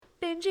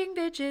Binging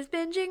bitches,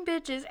 binging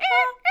bitches.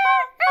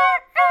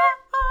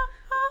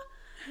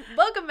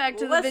 Welcome back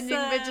to the What's Binging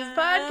up? Bitches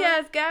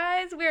podcast,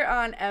 guys. We're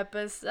on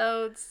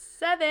episode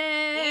 7.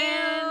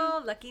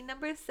 Ew, lucky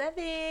number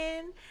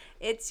 7.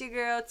 It's your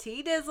girl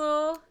T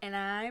Dizzle. And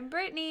I'm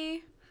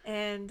Brittany.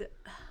 And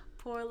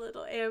poor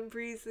little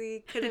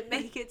Ambreezy couldn't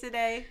make it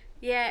today.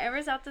 Yeah,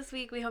 Emma's out this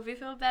week. We hope you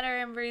feel better,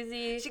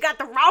 Ambreezy. She got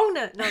the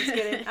Rona. No, I'm just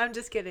kidding. I'm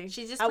just kidding.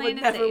 She's just I playing would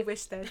it never safe.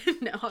 wish that.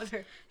 No, on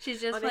her.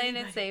 she's just on playing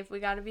anybody. it safe. We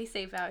gotta be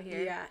safe out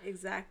here. Yeah,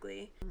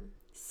 exactly.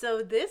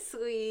 So this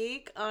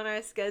week on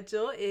our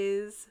schedule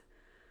is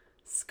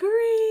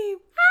Scream.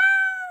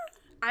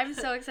 I'm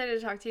so excited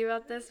to talk to you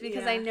about this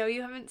because Yeah. I know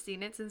you haven't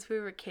seen it since we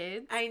were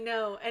kids. I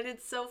know, and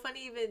it's so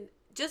funny even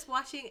just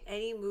watching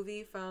any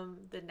movie from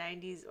the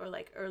 90s or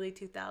like early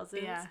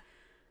 2000s. Yeah.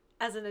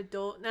 As an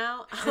adult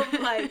now,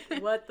 I'm like,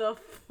 what the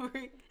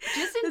freak?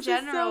 Just in This is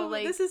general, so-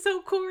 like, this is so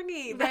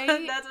corny.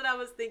 Right? That's what I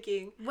was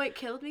thinking. what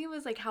killed me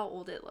was like how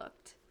old it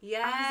looked.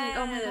 Yeah. I was like,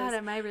 oh my god,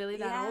 am I really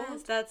that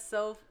old? That's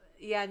so.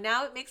 Yeah.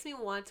 Now it makes me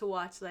want to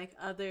watch like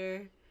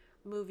other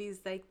movies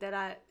like that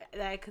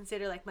I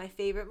consider like my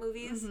favorite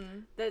movies.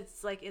 Mhm.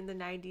 That's like in the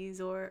 90s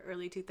or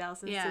early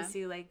 2000s Yeah. to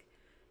see like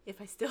if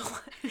I still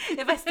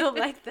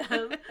like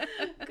them.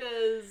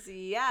 Because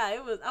I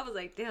was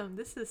like, damn,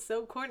 this is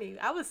so corny.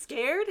 I was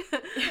scared.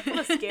 I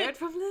was scared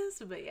from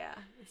this, but yeah,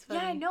 it's funny.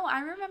 Yeah, no,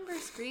 I remember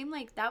Scream,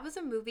 like, that was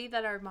a movie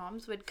that our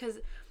moms would, because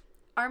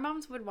our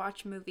moms would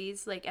watch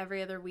movies, like,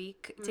 every other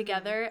week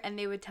together, and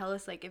they would tell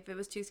us, like, if it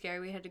was too scary,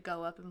 we had to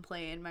go up and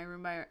play in my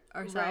room by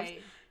ourselves.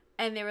 Right.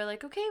 And they were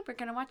like, okay, we're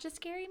going to watch a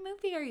scary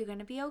movie. Are you going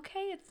to be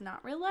okay? It's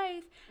not real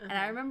life. And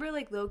I remember,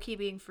 like, low-key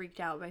being freaked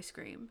out by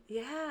Scream.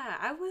 Yeah,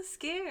 I was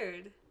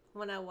scared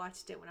when I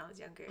watched it when I was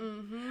younger.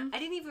 Mm-hmm. I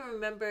didn't even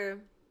remember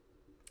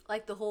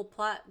like the whole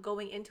plot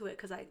going into it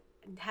because I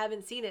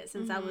haven't seen it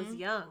since I was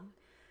young.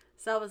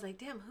 So I was like,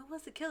 damn, who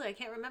was the killer? I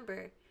can't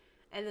remember.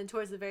 And then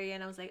towards the very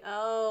end, I was like,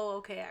 oh,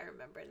 okay, I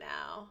remember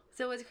now.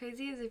 So what's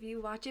crazy is if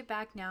you watch it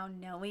back now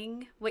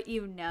knowing what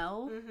you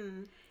know,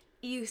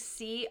 you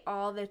see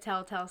all the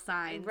telltale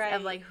signs Right.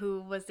 of, like, who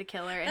was the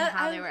killer and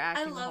how they were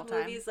acting the whole I love time.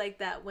 movies like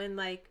that when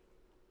like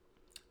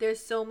there's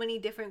so many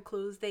different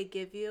clues they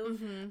give you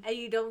and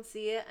you don't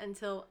see it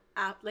until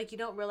like you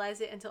don't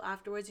realize it until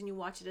afterwards and you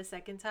watch it a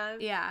second time.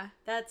 Yeah.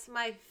 That's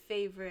my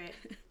favorite,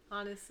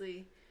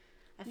 honestly.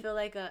 I feel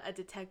like a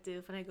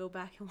detective when I go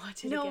back and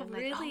watch it No, again. Like,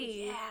 really. oh,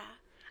 yeah.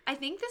 I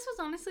think this was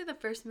honestly the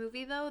first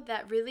movie, though,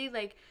 that really,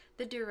 like,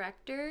 the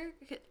director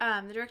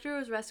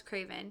was Wes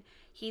Craven.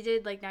 He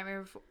did, like,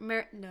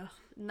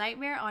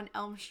 Nightmare on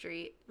Elm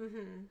Street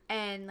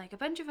and, like, a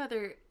bunch of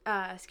other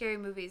scary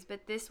movies.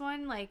 But this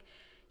one, like,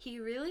 he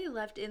really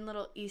left in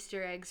little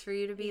Easter eggs for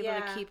you to be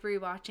able to keep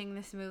rewatching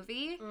this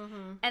movie.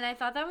 And I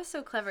thought that was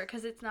so clever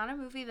because it's not a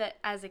movie that,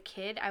 as a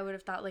kid, I would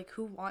have thought, like,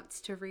 who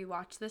wants to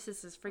rewatch this?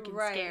 This is freaking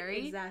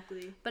scary.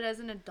 Exactly. But as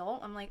an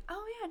adult, I'm like,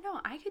 oh, yeah, no,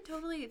 I could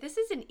totally... This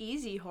is an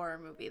easy horror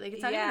movie. Like,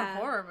 it's not even a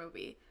horror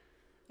movie.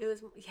 It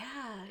was,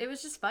 It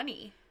was just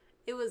funny.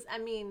 It was, I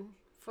mean,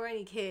 for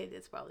any kid,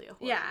 it's probably a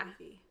horror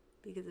movie.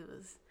 Because it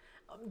was...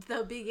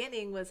 The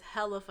beginning was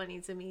hella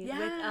funny to me.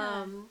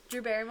 Yeah. With,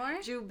 Drew Barrymore?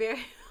 Drew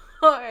Barrymore.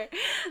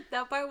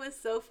 That part was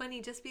so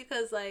funny just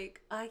because,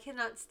 like, I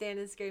cannot stand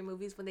in scary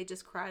movies when they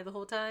just cry the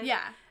whole time.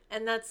 Yeah.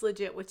 And that's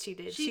legit what she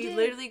did. She did.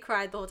 literally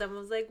cried the whole time. I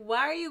was like, why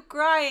are you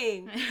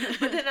crying?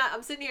 But then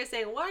I'm sitting here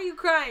saying, why are you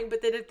crying?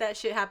 But then if that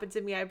shit happened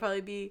to me, I'd probably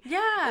be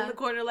in the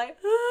corner like,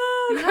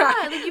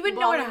 like, you wouldn't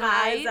know where to bawling my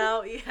eyes hide.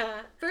 out.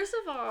 Yeah. First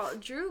of all,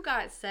 Drew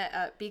got set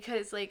up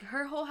because, like,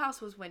 her whole house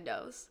was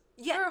windows.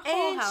 Yeah, Her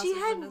whole and house she was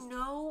had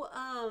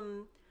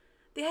windows.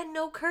 they had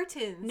no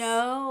curtains.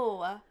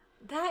 No.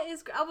 That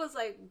is, I was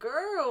like,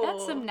 girl.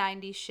 That's some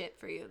 90s shit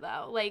for you,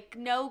 though. Like,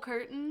 no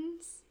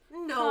curtains.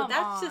 No, Come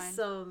that's on. just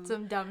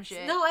some dumb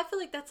shit. No, I feel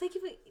like that's like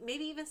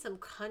maybe even some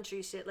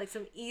country shit, like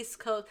some East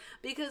Coast.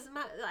 Because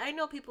I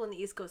know people in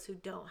the East Coast who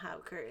don't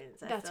have curtains.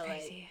 That's feel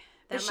crazy.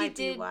 Like But that might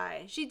be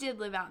why. She did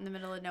live out in the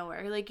middle of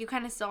nowhere. Like, you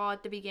kind of saw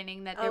at the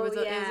beginning that it Oh, was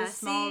yeah. a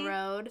small See?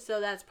 road. So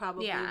that's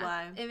probably Yeah,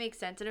 why. it makes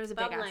sense. And it was a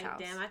But big I'm ass like, house.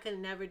 damn, I could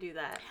never do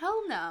that.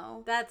 Hell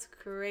no. That's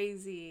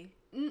crazy.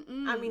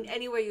 Mm-mm. I mean,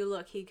 anywhere you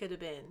look, he could have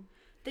been.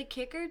 The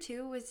kicker,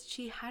 too, was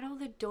she had all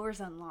the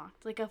doors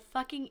unlocked. Like a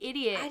fucking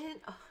idiot.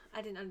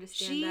 I didn't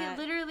understand She that.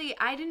 literally,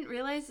 I didn't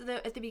realize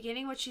that at the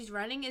beginning what she's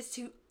running is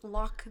to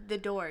lock the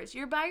doors.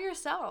 You're by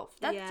yourself.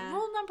 That's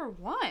rule number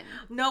 1.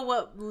 No,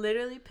 what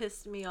literally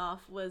pissed me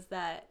off was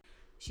that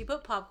she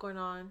put popcorn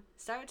on,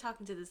 started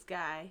talking to this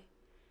guy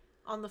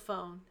on the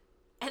phone,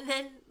 and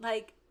then,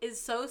 like, is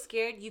so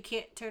scared you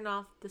can't turn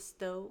off the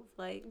stove.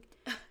 Like,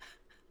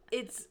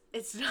 it's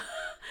not,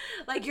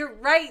 like, you're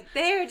right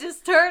there.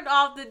 Just turn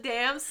off the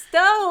damn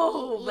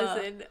stove.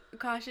 Listen,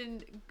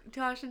 caution,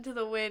 caution to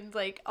the wind.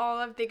 Like, all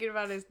I'm thinking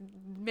about is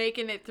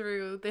making it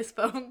through this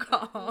phone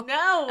call.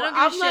 No, I don't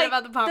give a shit like,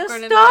 about the popcorn the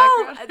in the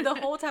background.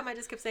 The whole time I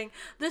just kept saying,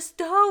 the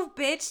stove,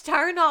 bitch,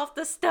 turn off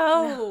the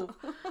stove.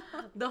 No.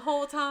 The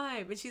whole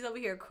time. And she's over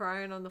here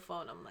crying on the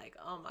phone. I'm like,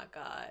 oh my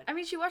God. I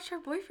mean, she watched her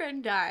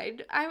boyfriend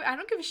died. I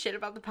don't give a shit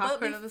about the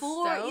popcorn on the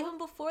stove. Even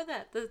before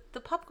that,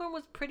 the popcorn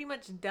was pretty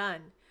much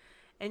done.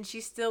 And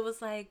she still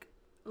was like,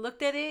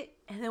 looked at it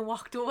and then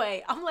walked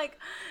away. I'm like,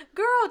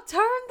 girl,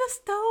 turn the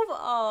stove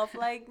off.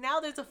 Like, now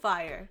there's a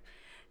fire.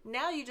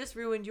 Now you just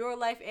ruined your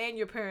life and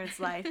your parents'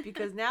 life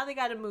because now they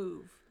gotta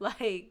move.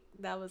 Like,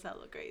 that was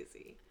hella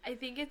crazy. I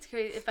think it's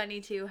funny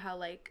too how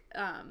like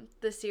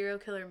the serial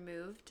killer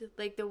moved.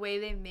 Like the way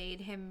they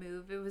made him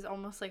move, it was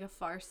almost like a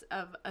farce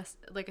of a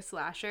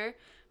slasher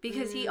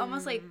because he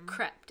almost like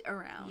crept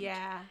around.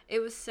 Yeah. It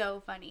was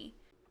so funny.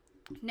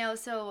 No,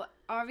 so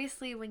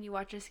obviously when you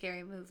watch a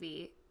scary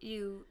movie,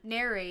 you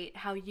narrate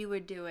how you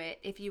would do it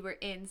if you were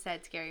in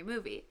said scary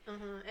movie.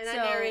 Mm-hmm. And I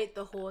narrate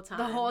the whole time.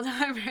 The whole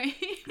time, right?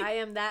 I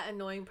am that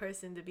annoying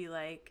person to be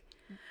like,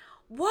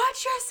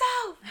 watch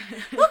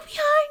yourself! Look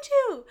behind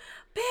you!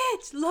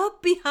 Bitch,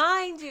 look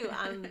behind you!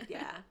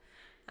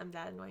 I'm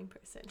that annoying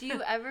person. Do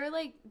you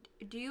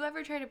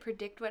ever try to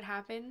predict what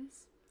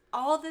happens?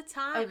 All the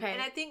time. Okay.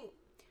 And I think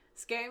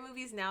scary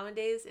movies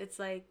nowadays, it's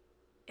like,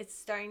 it's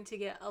starting to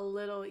get a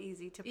little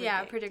easy to predict.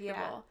 Yeah, predictable.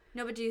 Yeah.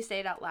 No, but do you say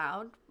it out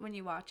loud when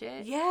you watch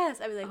it? Yes.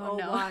 I'd be like, Oh,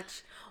 no.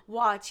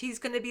 watch. He's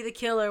going to be the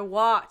killer.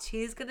 Watch.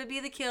 He's going to be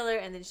the killer.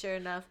 And then sure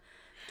enough,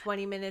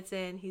 20 minutes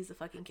in, he's the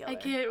fucking killer. I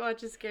can't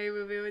watch a scary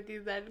movie with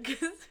you then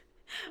because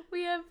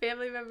we have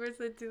family members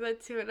that do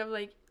that too. And I'm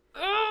like,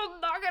 oh,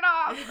 knock it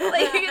off.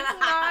 Like, it's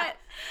not.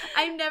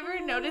 I've never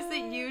noticed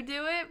that you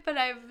do it, but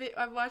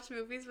I've watched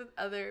movies with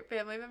other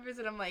family members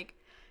and I'm like,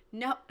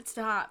 no,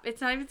 stop.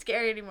 It's not even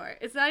scary anymore.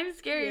 It's not even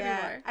scary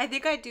anymore. I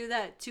think I do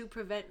that to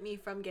prevent me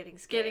from getting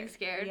scared. Getting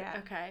scared? Yeah.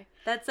 Okay.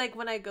 That's like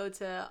when I go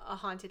to a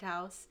haunted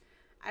house,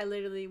 I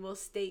literally will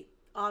state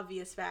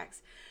obvious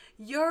facts.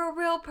 You're a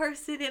real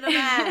person in a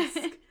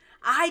mask.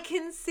 I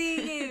can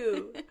see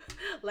you.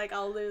 Like,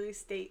 I'll literally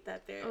state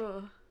that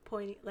they're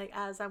pointing, like,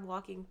 as I'm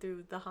walking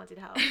through the haunted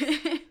house.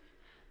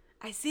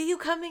 I see you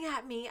coming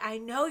at me. I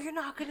know you're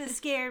not going to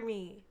scare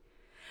me.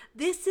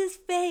 This is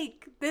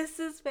fake. This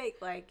is fake.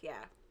 Like,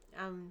 yeah.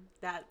 I'm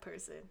that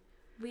person.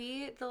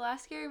 The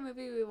last scary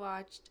movie we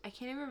watched, I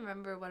can't even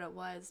remember what it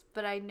was,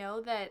 but I know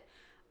that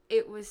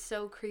it was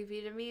so creepy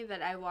to me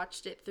that I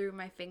watched it through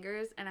my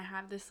fingers, and I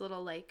have this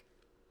little, like,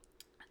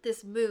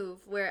 this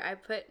move where I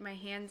put my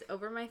hands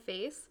over my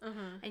face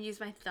and use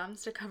my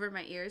thumbs to cover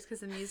my ears because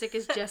the music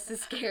is just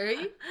as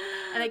scary,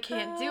 and I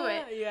can't do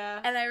it.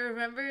 Yeah. And I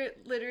remember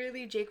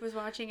literally Jake was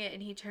watching it,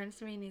 and he turns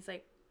to me, and he's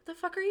like, what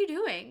the fuck are you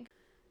doing?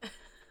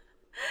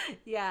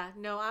 Yeah,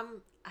 no,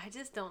 I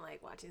just don't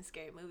like watching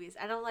scary movies.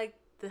 I don't like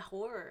the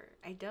horror.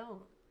 I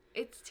don't.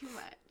 It's too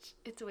much.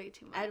 It's way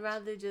too much. I'd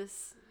rather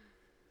just,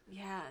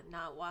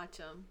 not watch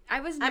them.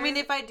 I mean,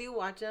 if I do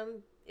watch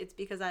them, it's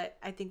because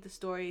I think the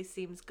story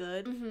seems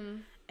good. Mm-hmm.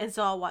 And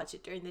so I'll watch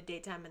it during the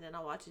daytime and then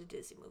I'll watch the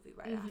Disney movie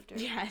right after.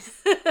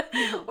 Yes.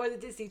 Or the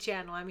Disney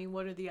Channel. I mean,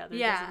 one or the other.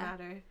 Yeah. Doesn't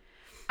matter.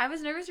 I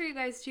was nervous for you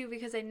guys too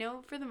because I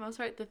know for the most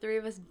part the three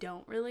of us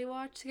don't really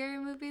watch scary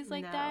movies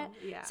like that.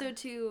 Yeah. So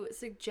to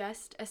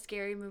suggest a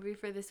scary movie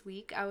for this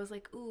week, I was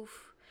like,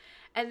 oof.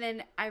 And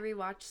then I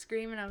rewatched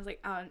Scream and I was like,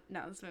 oh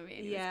no, this movie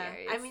ain't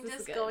scary. I mean,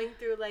 just going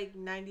through like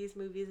 90s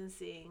movies and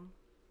seeing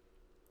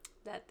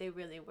that they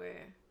really were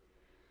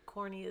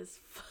corny as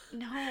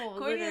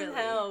corny as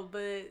hell,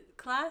 but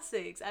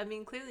classics. I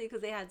mean, clearly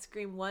because they had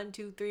Scream 1,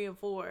 2, 3, and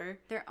 4.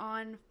 They're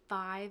on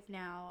 5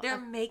 now. They're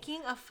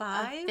making a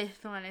 5? A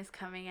 5th one is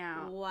coming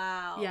out.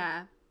 Wow.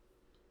 Yeah.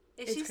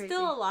 Is she crazy.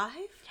 still alive?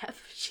 Yep,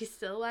 she's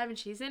still alive and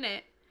she's in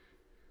it.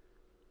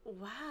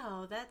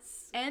 Wow,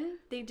 that's... And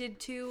they did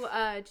two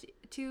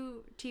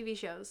TV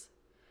shows.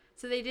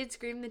 So they did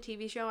Scream the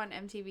TV show on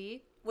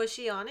MTV. Was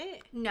she on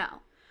it?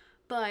 No.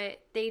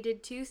 But they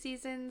did 2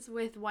 seasons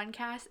with one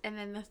cast, and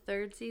then the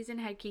 3rd season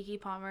had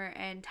Keke Palmer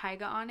and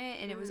Tyga on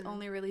it, and it was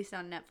only released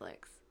on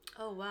Netflix.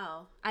 Oh,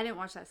 wow. I didn't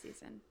watch that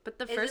season. But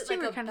the first 2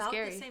 were kind of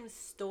scary. Is it the same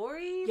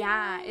story?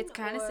 Yeah, it's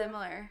kind of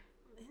similar.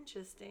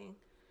 Interesting.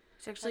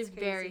 It's actually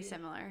very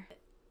similar.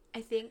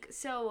 I think,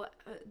 so,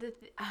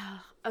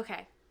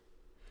 okay.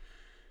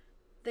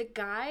 The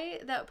guy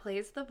that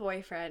plays the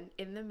boyfriend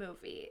in the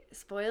movie,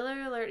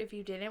 spoiler alert if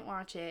you didn't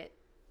watch it,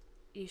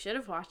 you should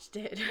have watched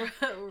it.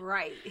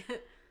 Right.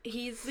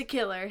 He's the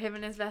killer, him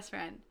and his best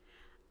friend.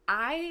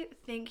 I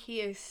think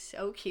he is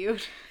so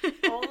cute.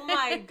 Oh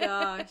my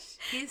gosh.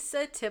 He's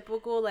a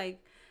typical,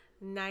 like,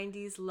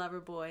 90s lover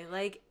boy.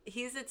 Like,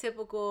 he's a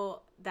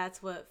typical,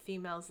 that's what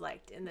females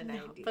liked in the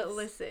 90s. But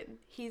listen,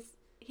 he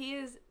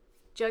is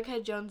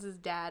Jughead Jones's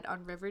dad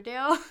on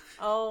Riverdale.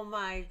 Oh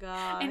my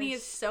gosh. And he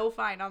is so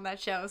fine on that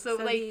show. So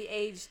like, he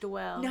aged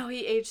well. No,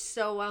 he aged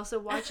so well. So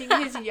watching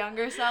his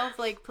younger self,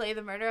 like, play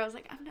the murder, I was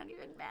like, I'm not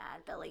even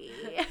mad, Billy.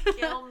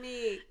 Kill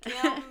me.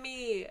 Kill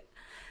me.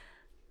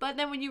 But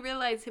then when you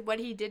realize what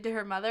he did to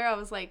her mother, I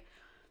was like,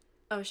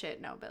 Oh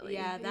shit, no, Billy.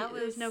 Yeah, that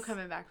was There's no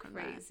coming back from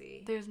crazy.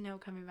 that. There's no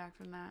coming back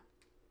from that.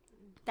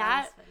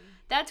 That was funny.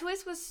 That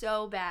twist was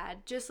so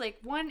bad. Just like,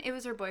 one, it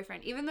was her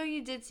boyfriend, even though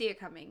you did see it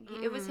coming.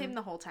 It was him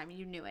the whole time.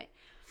 You knew it.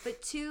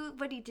 But two,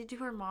 what he did to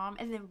her mom,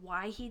 and then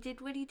why he did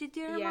what he did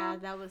to her mom. Yeah,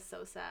 that was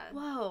so sad.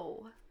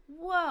 Whoa.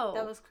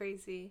 That was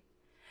crazy.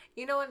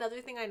 You know,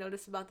 another thing I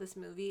noticed about this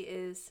movie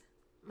is,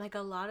 like,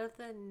 a lot of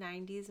the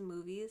 90s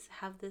movies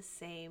have the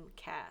same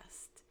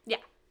cast. Yeah.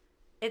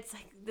 It's,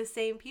 like, the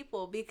same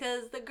people.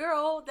 Because the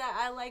girl that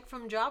I like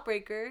from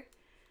Jawbreaker,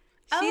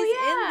 she's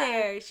in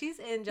there. She's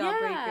in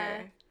Jawbreaker.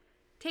 Yeah.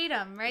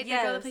 Tatum, right?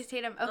 Yes. The girl that plays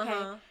Tatum. Okay.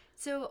 Uh-huh.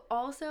 So,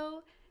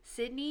 also,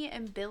 Sydney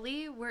and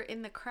Billy were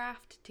in The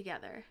Craft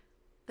together.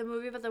 The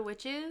movie about the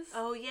witches.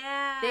 Oh,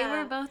 yeah. They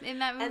were both in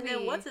that movie. And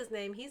then, what's his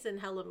name? He's in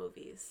hella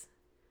movies.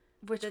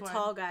 Which the one?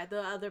 tall guy, the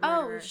other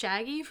murderer. Oh,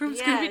 Shaggy from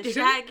Yeah, Scooby-Doo.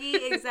 Shaggy,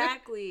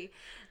 exactly.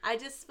 I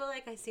just feel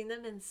like I've seen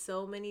them in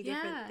so many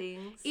different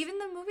things. Even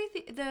the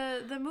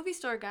movie, the movie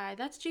store guy,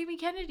 that's Jamie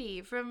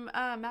Kennedy from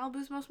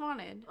Malibu's Most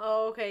Wanted.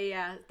 Oh, okay,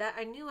 yeah. That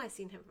I knew I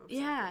seen him from something.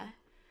 Yeah,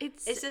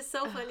 it's just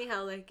so funny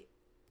how like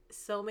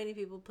so many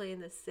people play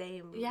in the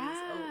same movies,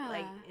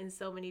 like in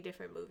so many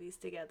different movies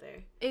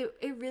together.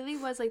 It really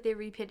was like they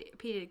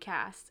repeated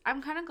cast.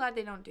 I'm kind of glad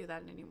they don't do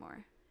that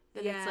anymore.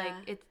 That it's like,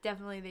 it's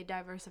definitely, they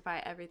diversify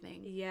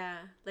everything. Yeah.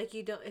 Like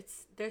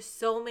there's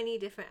so many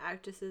different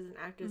actresses and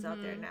actors out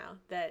there now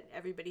that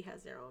everybody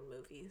has their own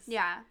movies.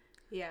 Yeah.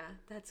 Yeah.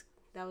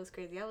 That was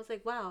crazy. I was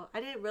like, wow, I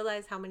didn't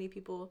realize how many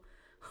people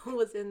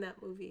was in that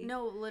movie.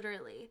 No,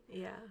 literally.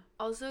 Yeah.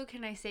 Also,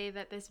 can I say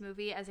that this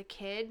movie as a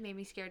kid made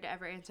me scared to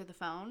ever answer the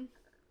phone?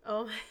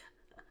 Oh my.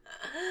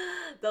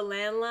 The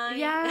landline?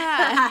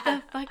 Yeah.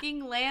 The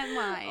fucking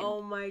landline.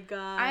 Oh my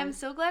god. I'm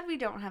so glad we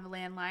don't have a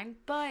landline,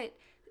 but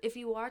if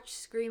you watch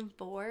Scream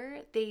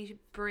 4, they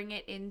bring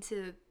it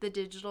into the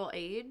digital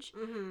age,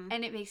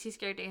 and it makes you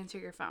scared to answer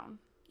your phone.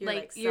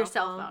 Your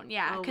cell phone.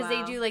 Yeah, because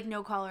they do, like,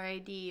 no caller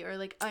ID or,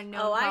 like,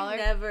 unknown caller. I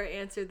never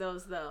answer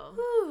those, though.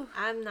 Whew.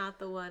 I'm not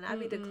the one. I'd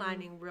be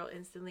declining real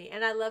instantly.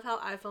 And I love how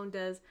iPhone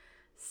does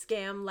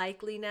scam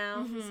likely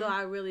now. So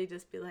I really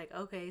just be like,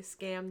 okay,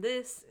 scam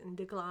this and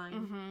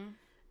decline.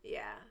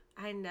 Yeah,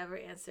 I never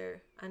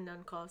answer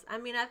unknown calls. I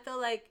mean, I feel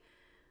like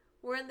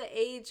we're in the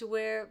age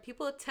where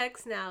people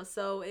text now,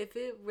 so if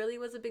it really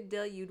was a big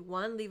deal, you'd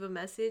one, leave a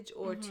message,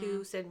 or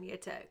two, send me a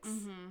text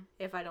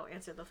if I don't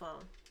answer the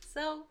phone.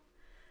 So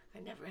I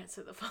never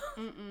answer the phone.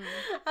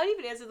 I don't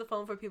even answer the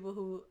phone for people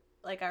who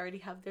like already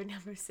have their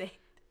number saved.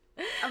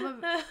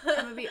 I'm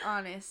gonna be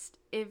honest.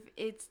 If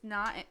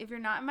you're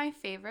not in my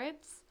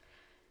favorites,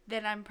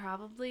 then I'm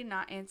probably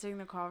not answering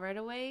the call right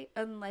away.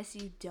 Unless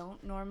you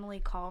don't normally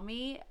call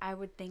me, I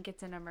would think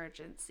it's an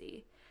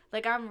emergency.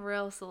 Like, I'm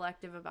real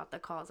selective about the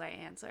calls I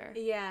answer.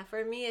 Yeah,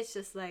 for me, it's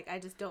just, like, I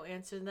just don't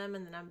answer them,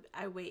 and then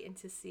I wait and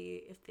to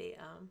see if they,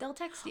 they'll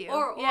text you.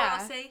 Or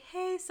I'll say,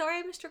 hey, sorry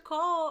I missed your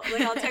call.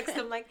 Like, I'll text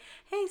them, like,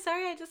 hey,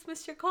 sorry I just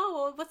missed your call.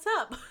 Well, what's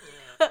up?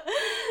 And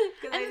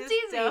it's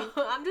easy.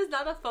 I'm just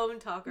not a phone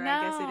talker, no.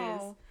 I guess it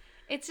is.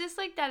 It's just,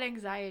 like, that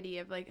anxiety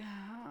of, like,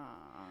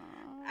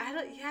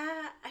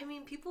 I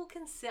mean, people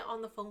can sit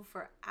on the phone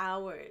for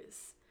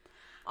hours.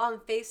 On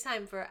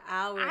FaceTime for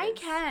hours. I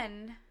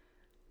can.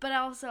 But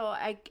also,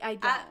 I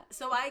don't.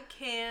 So I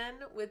can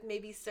with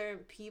maybe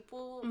certain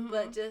people,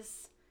 but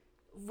just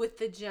with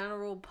the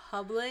general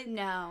public.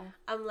 No.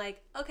 I'm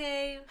like,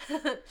 okay,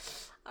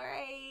 all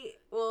right.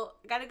 Well,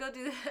 I gotta go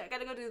do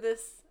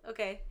this.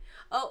 Okay.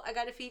 Oh, I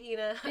gotta feed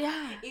Ina.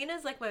 Yeah.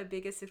 Ina's like my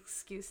biggest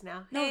excuse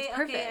now. No, it's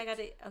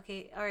perfect.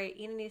 Okay, all right.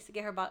 Ina needs to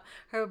get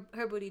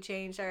her booty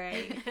changed. All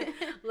right.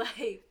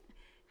 Like,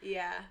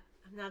 yeah,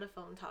 I'm not a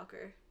phone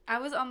talker. I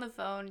was on the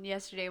phone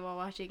yesterday while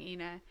watching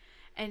Ina.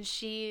 And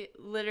she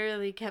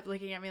literally kept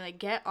looking at me like,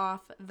 get off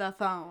the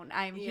phone.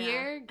 I'm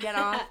here. Get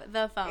off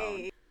the phone.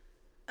 Hey.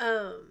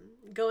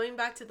 Going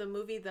back to the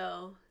movie,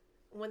 though,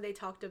 when they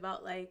talked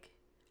about, like,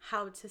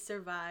 how to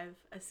survive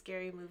a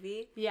scary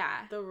movie. Yeah.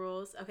 The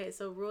rules. Okay,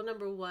 so rule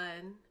number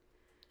 1.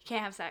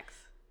 Can't have sex.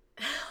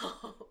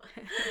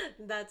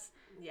 That's,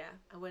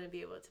 I wouldn't be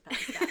able to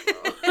pass that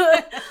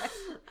rule.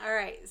 All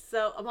right,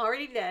 so I'm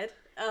already dead.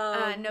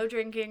 No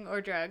drinking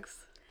or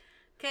drugs.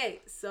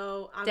 Okay,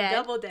 so I'm dead.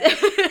 Double dead.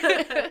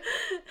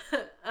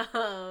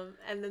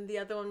 And then the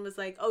other one was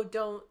like, oh,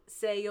 don't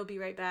say you'll be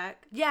right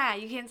back. Yeah,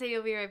 you can't say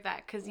you'll be right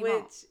back because you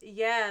won't.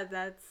 Yeah,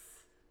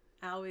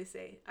 I always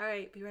say, all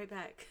right, be right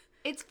back.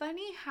 It's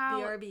funny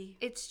how BRB.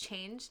 It's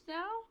changed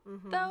now,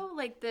 though.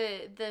 Like,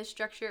 the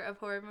structure of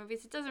horror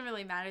movies, it doesn't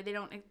really matter. They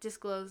don't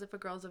disclose if a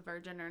girl's a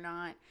virgin or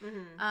not.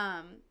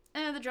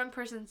 And the drunk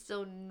person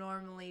still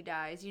normally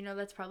dies. You know,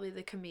 that's probably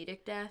the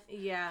comedic death.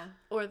 Yeah.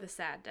 Or the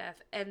sad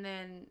death. And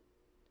then...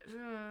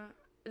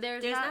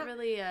 There's not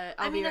really a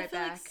I'll be right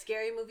back. I feel like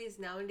scary movies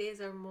nowadays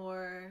are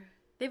more...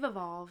 They've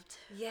evolved.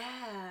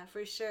 Yeah,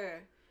 for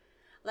sure.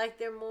 Like,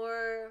 they're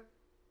more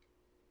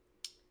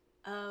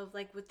of,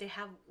 like,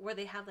 where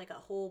they have, like, a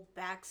whole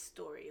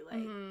backstory.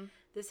 Like,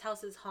 this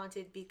house is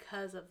haunted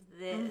because of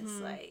this.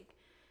 Like,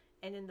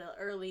 and in the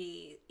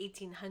early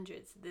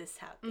 1800s, this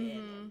happened.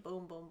 And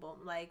boom, boom,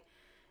 boom. Like,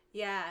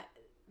 Yeah,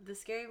 the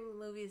scary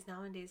movies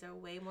nowadays are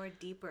way more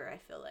deeper, I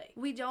feel like.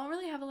 We don't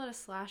really have a lot of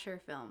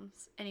slasher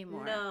films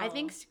anymore. No. I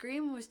think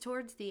Scream was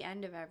towards the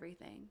end of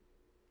everything.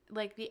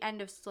 Like the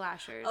end of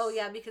slashers. Oh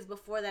yeah, because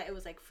before that it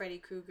was like Freddy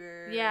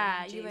Krueger.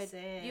 Yeah,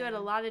 Jason. you had a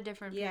lot of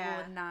different people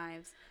with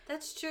knives.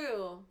 That's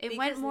true. It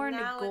went more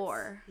into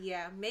gore.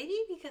 Yeah, maybe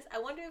because I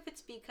wonder if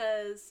it's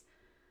because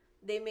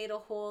they made a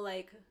whole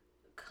like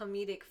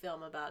comedic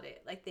film about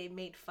it. Like they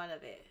made fun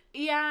of it.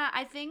 Yeah,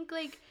 I think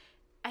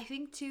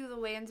too the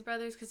Wayans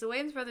brothers, because the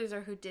Wayans brothers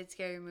are who did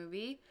Scary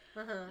Movie.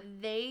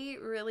 They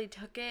really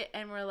took it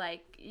and were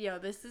like, yo,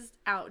 this is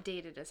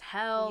outdated as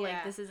hell. Yeah.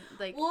 Like, this is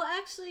like... Well,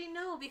 actually,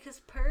 no,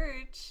 because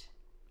Purge,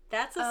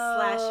 that's a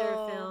slasher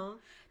film.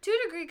 To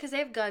a degree, because they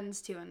have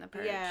guns, too, in the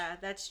Purge. Yeah,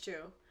 that's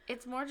true.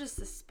 It's more just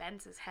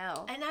suspense as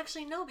hell. And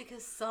actually, no,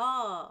 because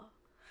Saw...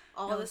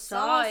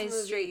 Saw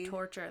is straight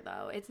torture,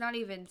 though. It's not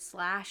even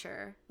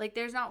slasher. Like,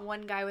 there's not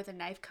one guy with a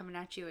knife coming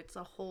at you. It's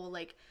a whole,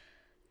 like...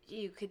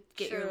 You could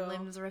get your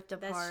limbs ripped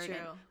apart. That's true.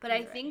 But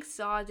I think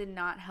Saw did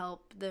not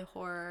help the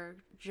horror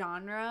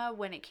genre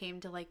when it came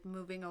to like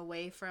moving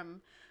away from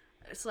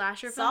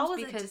slasher films. Saw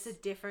was just a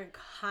different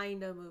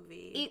kind of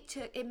movie.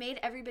 It made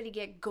everybody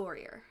get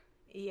gorier.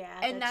 Yeah,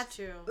 and that's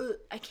true.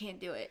 I can't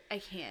do it. I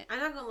can't. I'm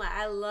not gonna lie.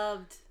 I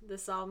loved the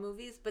Saw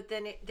movies, but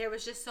then there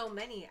was just so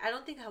many. I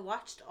don't think I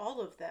watched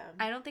all of them.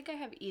 I don't think I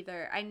have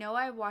either. I know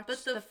I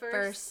watched the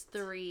first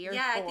 3 or 4.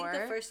 Yeah, I think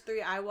the first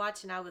 3 I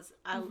watched, and I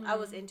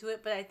was into it.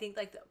 But I think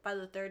like by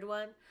the third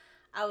one,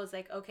 I was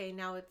like, okay,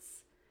 now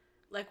it's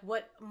like,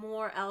 what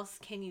more else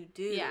can you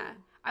do? Yeah,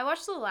 I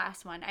watched the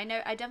last one.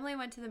 I definitely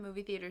went to the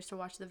movie theaters to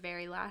watch the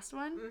very last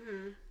one.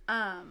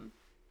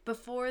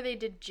 Before they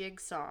did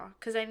Jigsaw,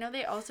 because I know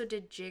they also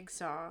did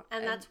Jigsaw.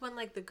 And that's when,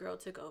 like, the girl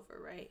took over,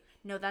 right?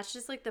 No, that's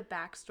just, like, the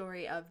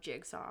backstory of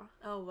Jigsaw.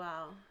 Oh,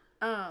 wow.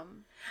 I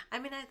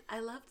mean, I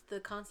loved the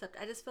concept.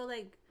 I just feel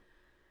like,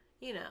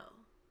 you know,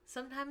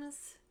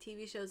 sometimes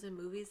TV shows and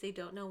movies, they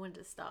don't know when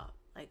to stop.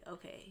 Like,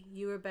 okay,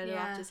 you were better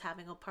off just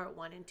having a part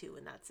 1 and 2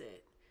 and that's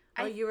it.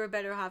 Or you were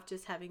better off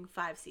just having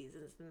 5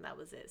 seasons and that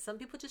was it. Some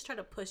people just try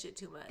to push it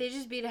too much. They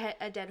just beat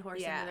a dead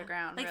horse into the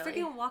ground. Like really.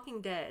 Freaking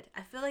Walking Dead.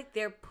 I feel like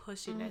they're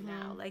pushing it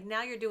now. Like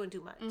now you're doing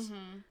too much.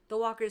 The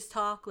walkers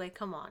talk. Like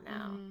come on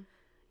now.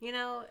 You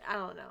know, I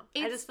don't know.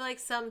 I just feel like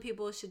some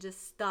people should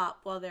just stop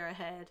while they're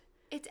ahead.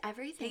 It's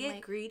everything. They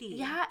get greedy.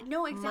 Yeah,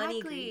 no,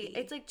 exactly.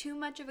 It's like too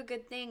much of a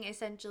good thing,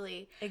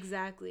 essentially.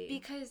 Exactly.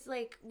 Because,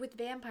 like, with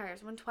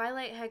vampires, when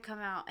Twilight had come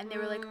out and they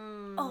were like,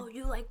 oh,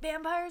 you like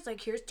vampires? Like,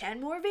 here's 10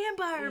 more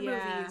vampire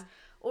movies.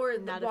 Or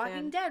The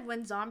Walking Dead,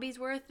 when zombies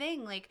were a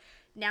thing. Like,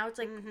 now it's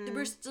like,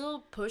 we're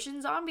still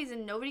pushing zombies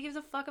and nobody gives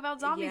a fuck about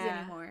zombies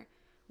anymore.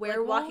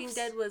 Werewolves. Like, Walking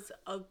Dead was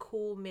a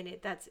cool minute.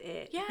 That's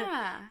it.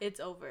 Yeah. It's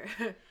over.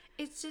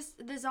 It's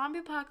just, the zombie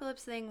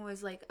apocalypse thing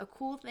was, like, a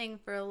cool thing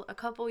for a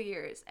couple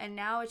years. And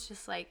now it's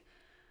just, like,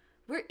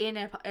 we're in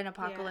an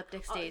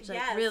apocalyptic stage.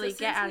 Like, really,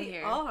 get out of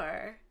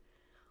here.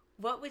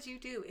 What would you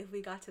do if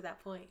we got to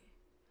that point?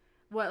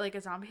 What, like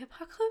a zombie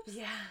apocalypse?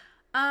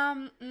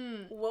 Yeah.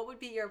 What would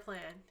be your plan?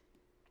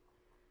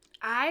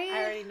 I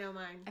already know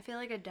mine. I feel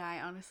like I'd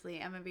die,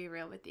 honestly. I'm gonna be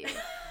real with you.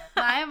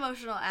 My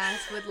emotional ass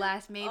would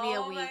last maybe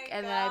a week,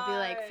 and then I'd be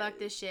like, fuck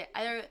this shit.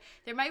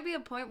 There might be a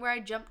point where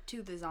I jump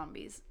to the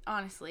zombies,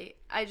 honestly.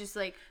 I just,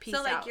 like, peace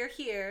out. So, like, you're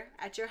here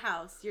at your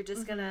house. You're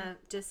just gonna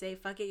just say,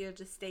 fuck it, you'll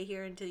just stay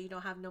here until you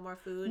don't have no more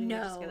food? And no,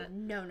 you're just gonna...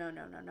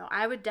 No.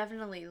 I would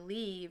definitely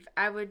leave.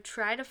 I would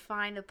try to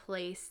find a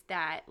place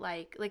that,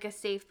 like a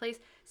safe place.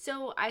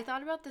 So, I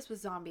thought about this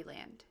with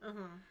Zombieland.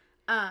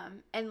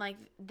 And, like,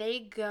 they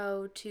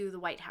go to the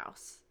White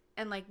House.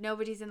 And, like,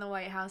 nobody's in the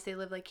White House. They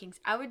live like kings.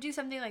 I would do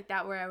something like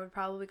that where I would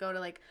probably go to,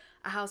 like,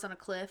 a house on a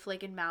cliff,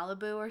 like, in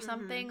Malibu or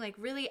something. Like,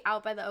 really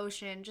out by the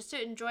ocean just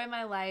to enjoy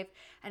my life.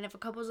 And if a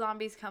couple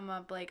zombies come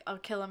up, like, I'll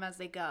kill them as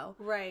they go.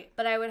 Right.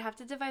 But I would have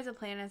to devise a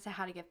plan as to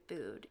how to get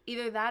food.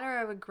 Either that or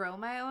I would grow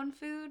my own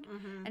food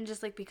and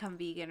just, like, become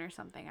vegan or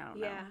something. I don't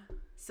know. Yeah.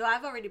 So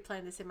I've already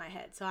planned this in my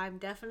head. So I'm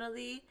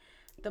definitely...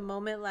 The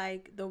moment,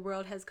 like, the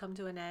world has come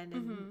to an end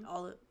and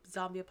all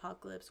zombie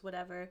apocalypse,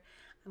 whatever,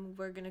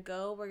 we're going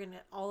to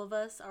all of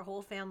us, our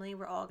whole family,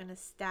 we're all going to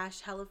stash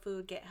hella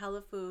food, get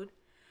hella food.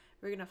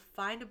 We're going to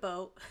find a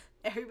boat.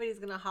 Everybody's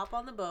going to hop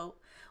on the boat.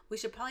 We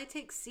should probably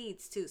take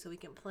seeds, too, so we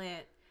can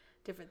plant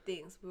different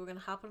things. We're going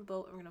to hop on a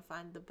boat and we're going to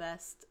find the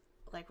best,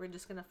 like, we're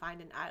just going to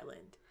find an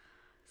island.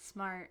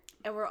 Smart.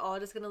 And we're all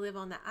just going to live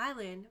on the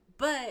island.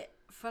 But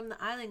from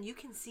the island, you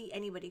can see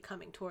anybody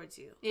coming towards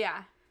you.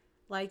 Yeah.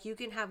 Like, you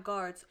can have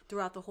guards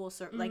throughout the whole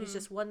circle. Like, it's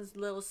just one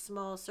little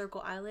small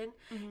circle island.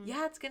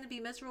 Yeah, it's going to be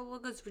miserable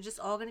because we're just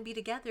all going to be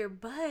together,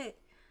 but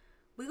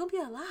we're going to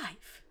be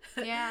alive.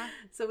 Yeah.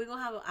 So we're going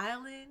to have an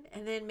island,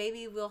 and then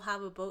maybe we'll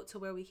have a boat to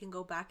where we can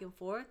go back and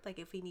forth, like,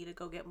 if we need to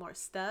go get more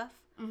stuff.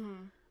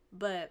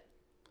 But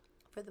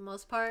for the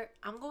most part,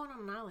 I'm going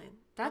on an island.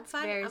 That's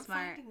very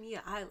smart. I'm finding me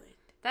an island.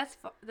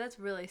 That's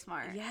really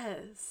smart.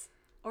 Yes.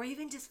 Or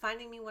even just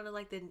finding me one of,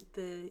 like,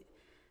 the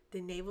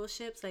naval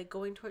ships, like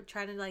going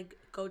trying to like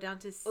go down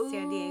to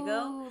San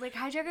Diego. Ooh, like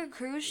hijack a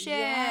cruise ship.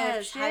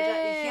 Yes,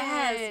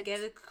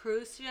 get a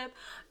cruise ship.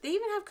 They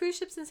even have cruise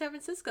ships in San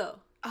Francisco.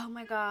 Oh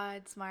my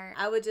God, smart.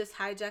 I would just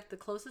hijack the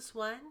closest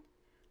one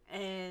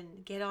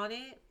and get on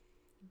it,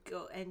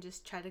 go and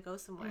just try to go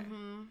somewhere.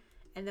 Mm-hmm.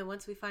 And then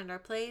once we find our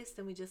place,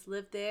 then we just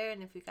live there.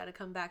 And if we got to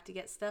come back to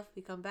get stuff,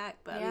 we come back.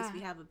 But at least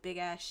we have a big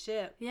ass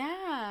ship.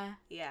 Yeah.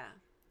 Yeah,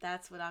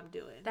 that's what I'm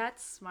doing.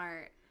 That's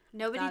smart.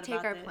 Nobody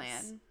take our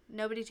plan.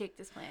 Nobody take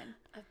this plan.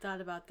 I've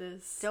thought about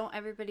this. Don't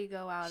everybody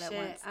go out at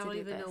once. I don't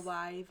even know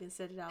why I even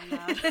said it out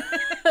loud.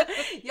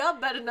 Y'all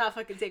better not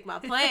fucking take my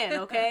plan,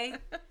 okay?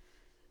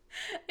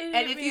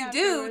 And if you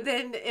do,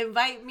 then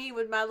invite me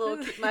with my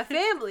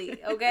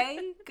family,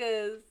 okay?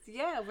 Because,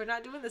 we're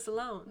not doing this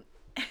alone.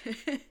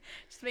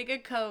 Just make a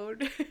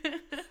code.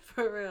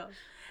 For real.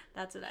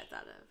 That's what I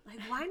thought of. Like,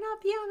 why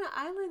not be on an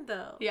island,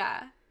 though?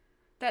 Yeah.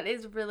 That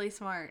is really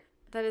smart.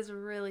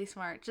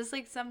 Just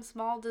like some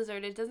small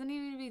desert. It doesn't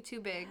even be too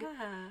big.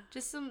 Yeah.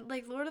 Just some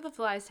like Lord of the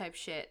Flies type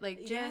shit.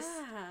 Like just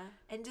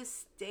and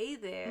just stay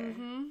there.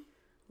 Mm-hmm.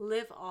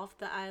 Live off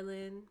the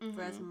island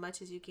for as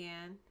much as you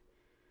can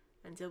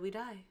until we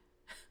die.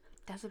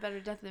 That's a better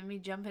death than me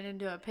jumping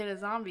into a pit of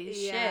zombies.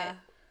 Yeah, shit.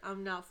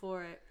 I'm not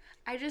for it.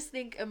 I just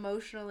think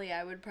emotionally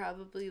I would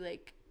probably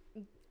like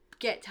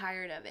get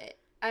tired of it.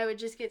 I would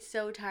just get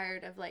so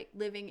tired of, like,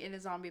 living in a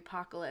zombie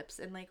apocalypse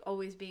and, like,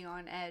 always being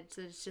on edge.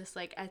 So it's just,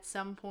 like, at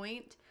some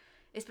point,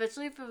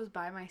 especially if it was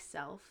by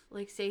myself,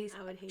 like, say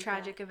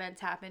tragic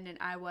events happened and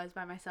I was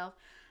by myself,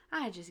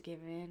 I'd just give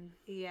in.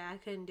 Yeah, I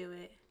couldn't do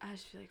it. I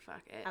just feel like,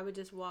 fuck it. I would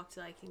just walk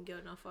till I can go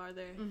no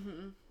farther.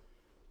 Mm-hmm.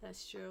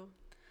 That's true.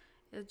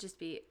 It would just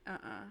be,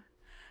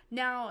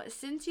 Now,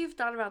 since you've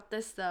thought about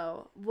this,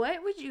 though,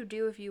 what would you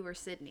do if you were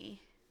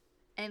Sydney?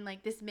 And,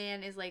 like, this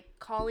man is, like,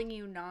 calling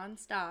you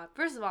nonstop.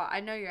 First of all, I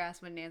know your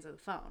ass wouldn't answer the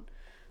phone.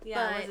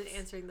 Yeah, I wasn't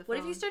answering the phone. What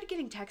if you started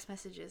getting text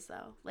messages,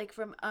 though? Like,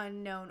 from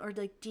unknown, or,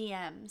 like,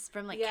 DMs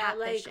from, like, catfishes? Yeah,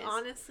 like,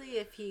 honestly,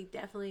 if he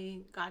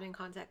definitely got in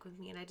contact with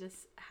me and I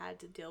just had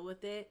to deal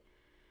with it.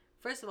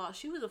 First of all,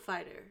 she was a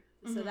fighter,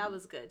 so that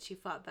was good. She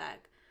fought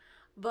back.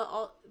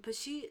 But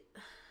she,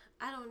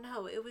 I don't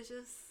know. It was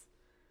just,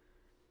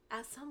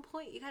 at some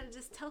point, you gotta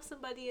just tell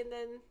somebody and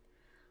then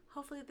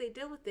hopefully they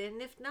deal with it.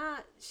 And if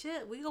not,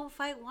 shit, we gonna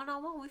fight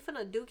one-on-one. We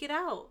finna duke it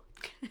out.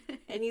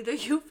 And either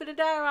you finna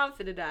die or I'm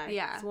finna die.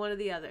 Yeah. It's one or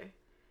the other.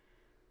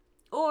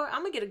 Or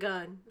I'm gonna get a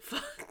gun.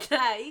 Fuck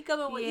that. He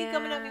coming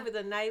at me with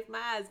a knife. My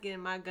ass getting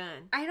my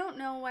gun. I don't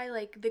know why,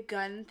 like, the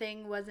gun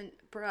thing wasn't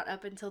brought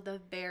up until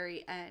the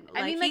very end.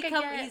 Like, I mean, like,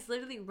 he's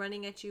literally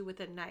running at you with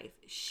a knife.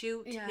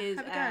 Shoot his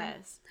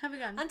ass. Have a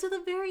gun. Until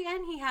the very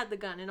end, he had the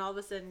gun. And all of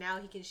a sudden,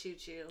 now he can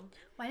shoot you.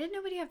 Why did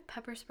nobody have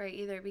pepper spray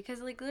either?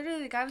 Because, like,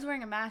 literally, the guy was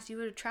wearing a mask. You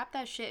would have trapped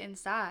that shit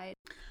inside.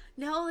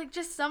 No, like,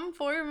 just some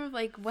form of,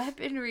 like,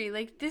 weaponry.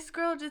 Like, this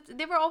girl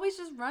they were always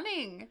just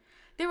running.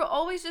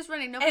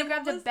 Nobody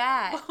grabbed a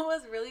bat. What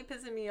was really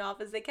pissing me off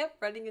is they kept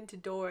running into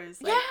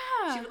doors. Like,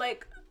 yeah. She would,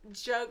 like,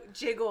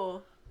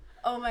 jiggle.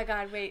 Oh, my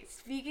God. Wait.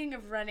 Speaking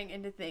of running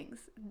into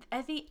things,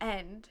 at the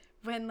end,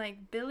 when,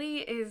 like, Billy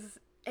is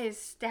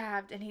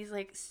stabbed and he's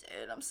like,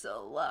 Sid, I'm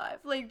still alive.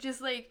 Like,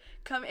 just, like,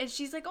 come. And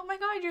she's like, oh, my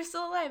God, you're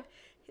still alive.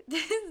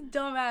 This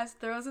dumbass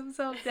throws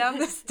himself down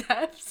the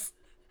steps.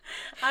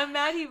 I'm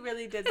mad he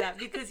really did that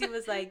because he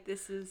was like,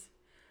 this is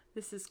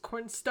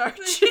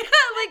cornstarch. Yeah,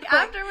 like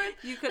afterwards.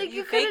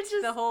 You faked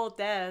the whole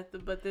death,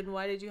 but then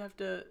why did you have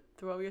to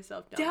throw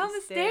yourself down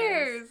the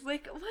stairs?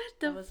 Like, what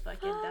the fuck? That was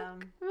fucking dumb.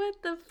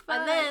 What the fuck?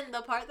 And then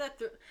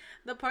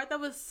the part that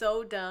was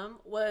so dumb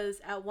was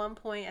at one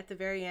point at the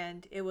very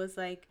end, it was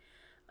like,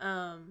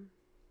 the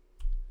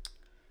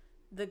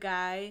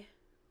guy,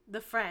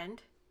 the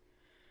friend,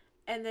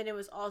 and then it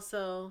was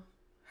also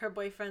her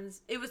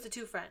boyfriend's, it was the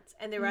two friends,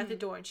 and they were at the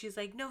door, and she's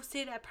like, no,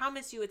 Sid, I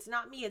promise you, it's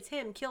not me, it's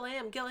him, kill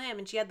him,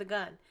 and she had the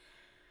gun.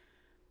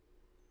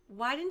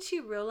 Why didn't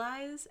she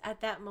realize at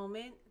that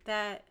moment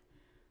that,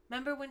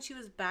 remember when she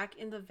was back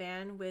in the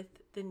van with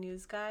the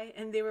news guy,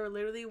 and they were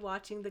literally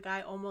watching the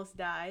guy almost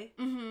die?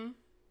 Mm-hmm.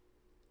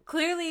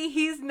 Clearly,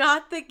 he's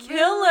not the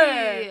killer.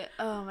 Really?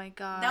 Oh, my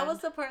God. That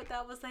was the part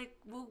that was like,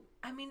 well,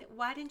 I mean,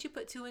 why didn't you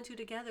put two and two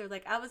together?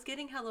 Like, I was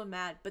getting hella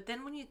mad, but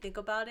then when you think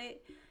about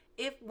it,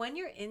 when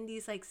you're in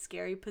these, like,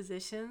 scary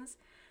positions,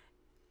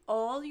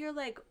 all your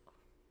logic,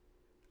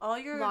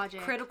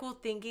 critical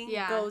thinking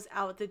goes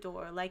out the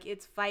door. Like,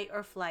 it's fight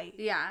or flight.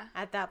 Yeah.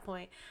 At that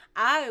point.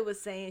 I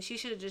was saying she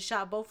should have just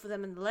shot both of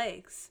them in the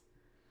legs.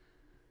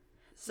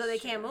 So they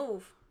can't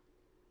move.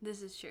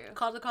 This is true.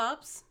 Call the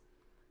cops.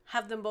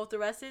 Have them both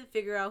arrested.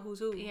 Figure out who's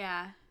who.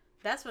 Yeah.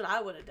 That's what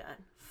I would have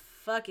done.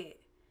 Fuck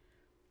it.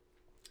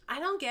 I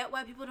don't get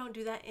why people don't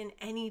do that in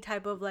any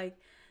type of, like,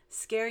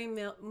 scary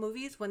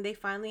movies when they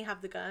finally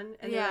have the gun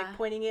and they're, like,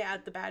 pointing it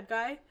at the bad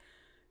guy.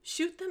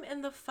 Shoot them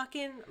in the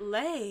fucking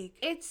leg.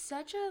 It's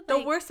such a, like, the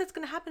worst that's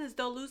gonna happen is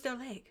they'll lose their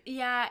leg.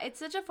 Yeah, it's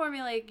such a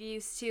formulaic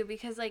use too,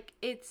 because, like,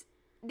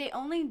 they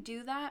only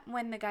do that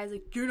when the guy's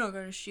like, you're not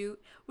gonna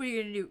shoot. What are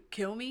you gonna do?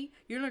 Kill me?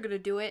 You're not gonna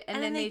do it.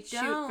 And then they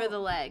shoot for the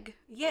leg.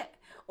 Yeah.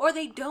 Or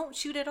they don't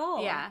shoot at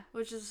all. Yeah,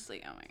 which is just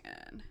like, oh my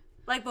God.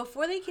 Like,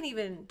 before they can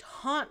even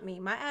taunt me,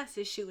 my ass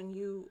is shooting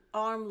you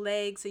arm,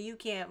 leg, so you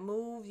can't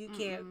move, you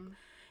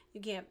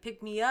can't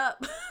pick me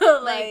up.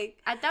 Like,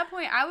 at that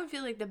point, I would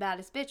feel like the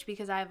baddest bitch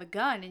because I have a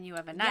gun and you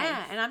have a knife.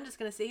 Yeah, and I'm just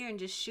gonna sit here and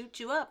just shoot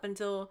you up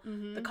until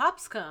the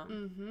cops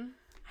come.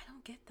 I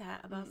don't get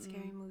that about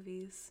scary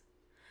movies.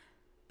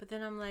 But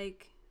then I'm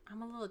like,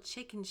 I'm a little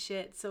chicken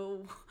shit,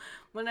 so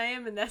when I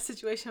am in that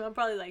situation, I'm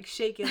probably like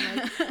shaking,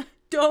 like,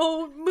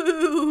 don't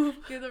move.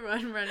 You're the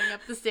one running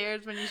up the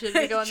stairs when you should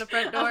be going the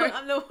front door.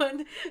 I'm the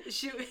one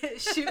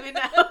shooting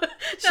out.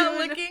 Not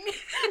looking.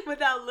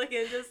 Without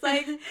looking, just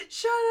like,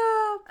 shut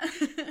up.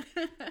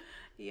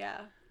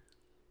 Yeah.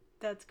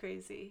 That's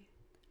crazy.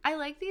 I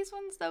like these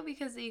ones though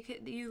because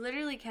you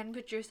literally can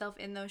put yourself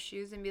in those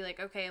shoes and be like,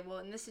 okay, well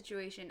in this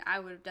situation I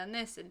would have done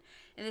this, and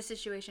in this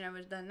situation I would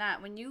have done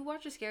that. When you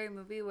watch a scary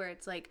movie where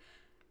it's like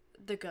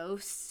the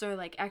ghosts or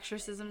like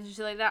exorcisms and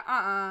shit like that,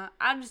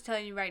 I'm just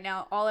telling you right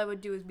now, all I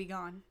would do is be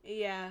gone.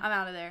 Yeah, I'm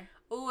out of there.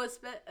 Oh,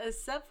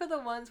 except for the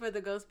ones where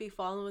the ghosts be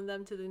following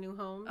them to the new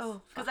homes.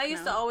 Oh, because I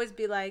used to always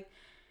be like,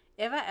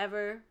 if I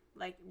ever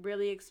like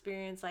really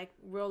experience like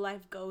real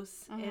life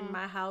ghosts in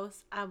my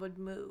house, I would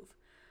move.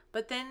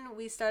 But then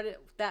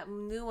that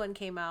new one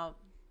came out,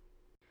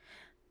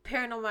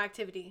 Paranormal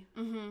Activity,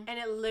 and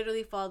it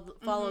literally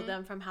followed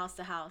them from house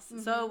to house.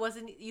 So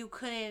you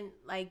couldn't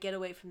like get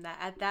away from that.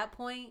 At that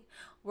point,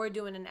 we're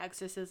doing an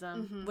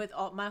exorcism with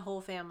my whole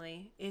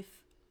family if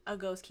a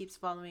ghost keeps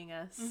following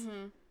us.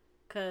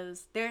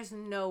 Because there's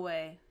no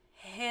way.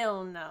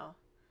 Hell no.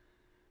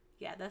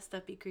 Yeah, that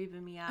stuff be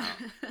creeping me out.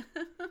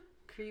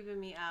 Creeping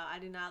me out. I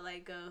do not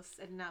like ghosts.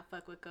 I do not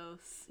fuck with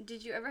ghosts.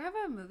 Did you ever have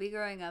a movie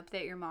growing up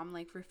that your mom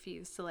like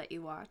refused to let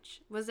you watch?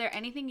 Was there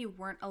anything you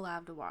weren't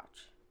allowed to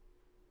watch?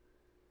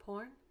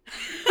 Porn?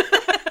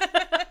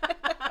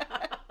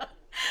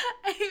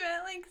 I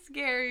meant like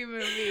scary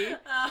movie.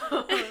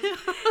 Oh,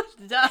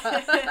 duh.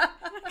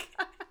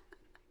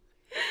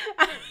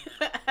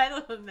 I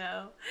don't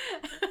know.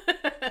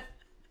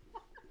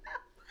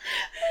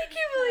 I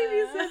can't believe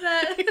you said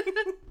that. I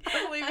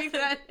can't believe you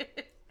said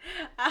it.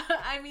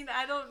 I mean,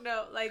 I don't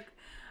know. Like,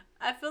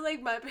 I feel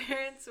like my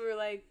parents were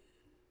like,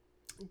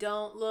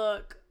 don't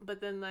look.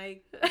 But then,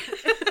 like...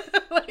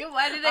 Wait,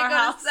 why did I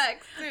go to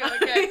sex, too?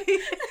 Okay.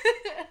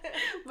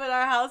 But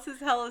our house is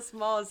hella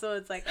small, so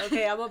it's like,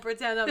 okay, I'm going to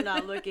pretend I'm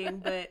not looking.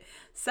 But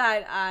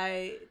side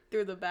eye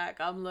through the back,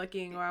 I'm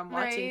looking or I'm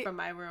watching from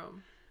my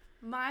room.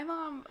 My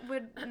mom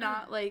would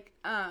not like...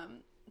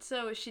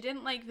 So she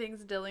didn't like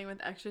things dealing with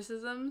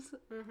exorcisms.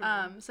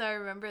 So I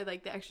remember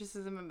like the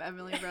exorcism of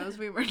Emily Rose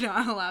we were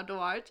not allowed to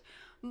watch.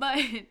 But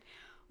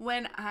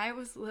when I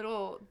was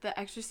little, The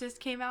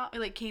Exorcist came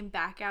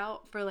back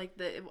out for like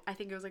I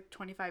think it was like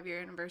 25-year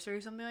anniversary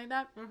or something like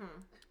that.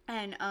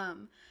 And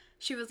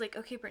she was like,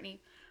 okay,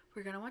 Brittany,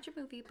 we're going to watch a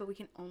movie, but we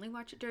can only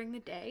watch it during the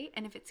day.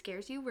 And if it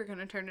scares you, we're going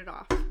to turn it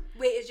off.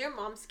 Wait, is your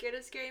mom scared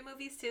of scary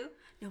movies too?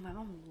 No, my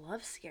mom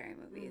loves scary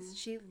movies.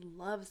 She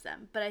loves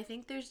them. But I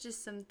think there's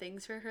just some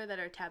things for her that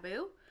are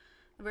taboo,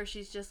 where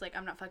she's just like,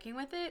 I'm not fucking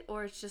with it,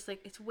 or it's just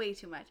like, it's way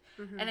too much.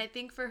 And I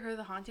think for her,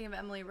 The Haunting of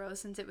Emily Rose,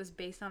 since it was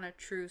based on a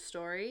true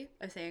story,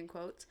 I say in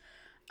quotes,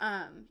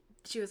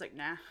 she was like,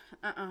 nah,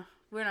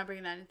 we're not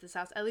bringing that into this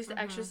house. At least the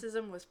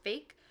exorcism was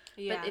fake.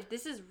 Yeah. But if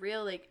this is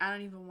real, like, I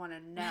don't even want to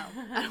know.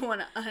 I don't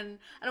want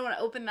to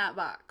open that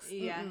box.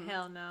 Yeah,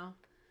 hell no.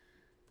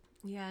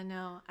 Yeah,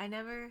 no.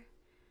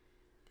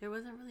 There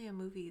wasn't really a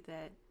movie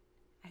that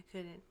I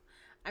couldn't.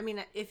 I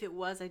mean, if it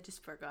was, I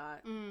just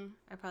forgot.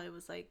 I probably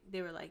was like,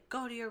 they were like,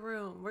 go to your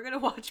room. We're going to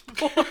watch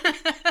porn.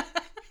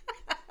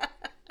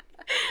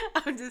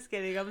 I'm just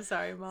kidding. I'm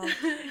sorry, Mom.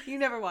 You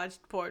never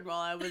watched porn while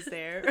I was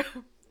there.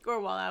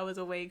 Or while I was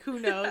awake. Who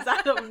knows?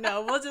 I don't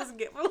know. Let's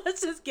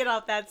just get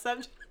off that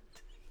subject.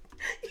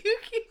 You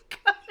keep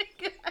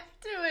coming back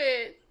to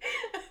it.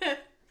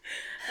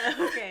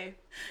 Okay.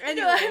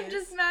 No, I'm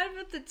just mad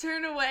about the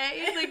turn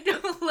away. Like,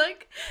 don't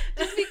look.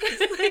 Just because,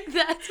 like,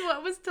 that's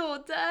what was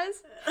told to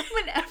us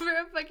whenever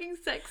a fucking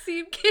sex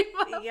scene came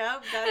up. Yep,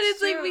 that's true. And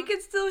it's like, we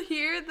could still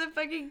hear the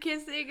fucking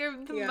kissing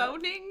or the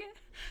moaning.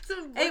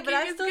 So, hey, but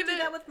I still do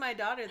that with my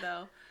daughter,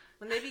 though.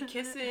 When they be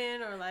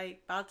kissing or,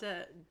 like, about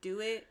to do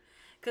it.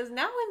 Because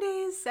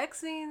nowadays, sex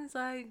scenes,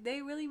 like,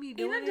 they really be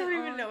doing it. I don't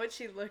even know what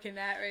she's looking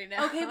at right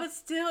now. Okay, but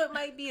still, it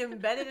might be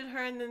embedded in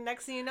her, and the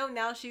next thing you know,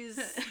 now she's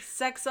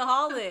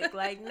sexaholic.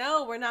 Like,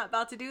 no, we're not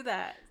about to do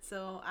that.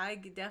 So I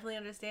definitely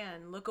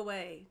understand. Look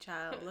away,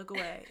 child. Look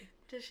away.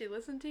 Does she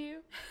listen to you?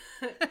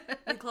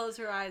 We close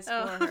her eyes for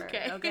her,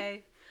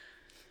 okay?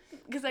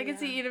 Because I can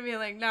see you to be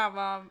like, nah,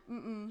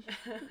 Mom,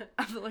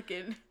 I'm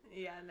looking.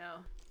 Yeah,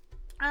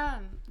 no.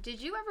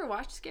 Did you ever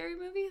watch Scary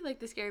Movie? Like,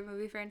 the Scary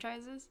Movie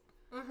franchises?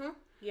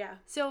 Yeah.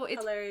 So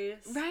it's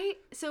hilarious. Right?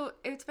 So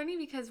it's funny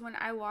because when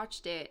I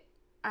watched it,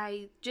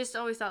 I just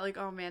always thought like,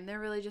 oh man, they're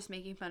really just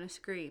making fun of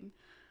Scream.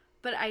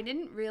 But I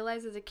didn't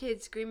realize as a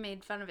kid Scream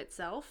made fun of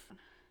itself.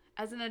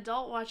 As an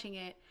adult watching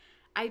it,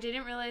 I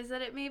didn't realize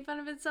that it made fun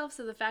of itself.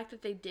 So the fact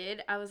that they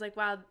did, I was like,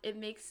 wow,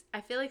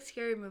 I feel like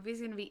Scary Movie is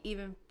going to be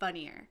even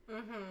funnier.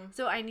 Mm-hmm.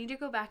 So I need to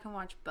go back and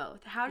watch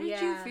both. How did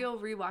you feel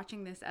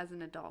rewatching this as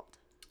an adult?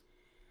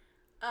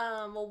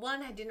 Well,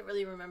 one, I didn't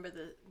really remember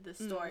the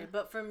story,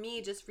 but for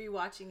me, just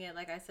rewatching it,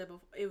 like I said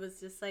before, it was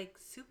just like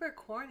super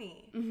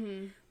corny.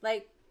 Mm-hmm.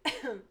 Like,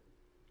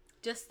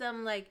 just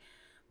them like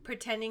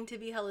pretending to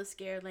be hella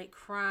scared, like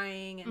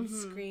crying and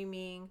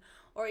screaming,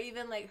 or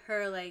even like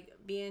her like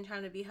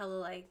trying to be hella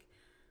like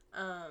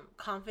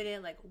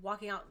confident, like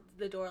walking out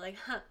the door like,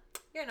 huh,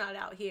 you're not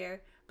out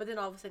here. But then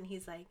all of a sudden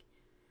he's like,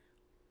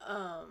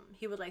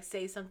 he would like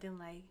say something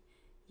like,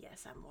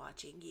 yes, I'm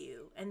watching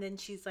you. And then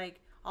she's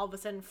like, all of a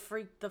sudden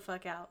freaked the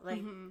fuck out.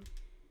 Like,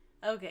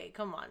 okay,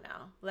 come on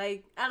now.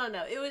 Like, I don't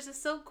know. It was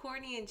just so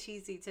corny and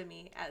cheesy to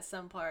me at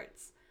some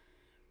parts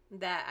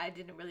that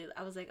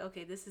I was like,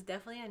 okay, this is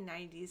definitely a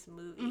 90s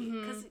movie.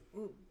 Because,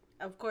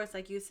 of course,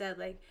 like you said,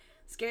 like,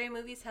 scary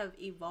movies have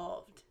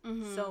evolved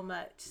so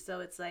much.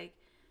 So it's like,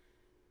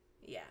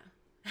 yeah.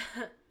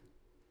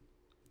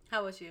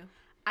 How about you?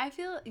 I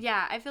feel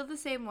the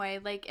same way.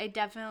 Like,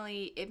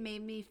 it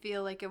made me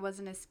feel like it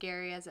wasn't as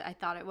scary as I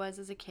thought it was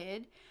as a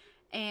kid.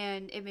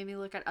 And it made me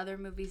look at other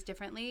movies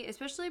differently,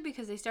 especially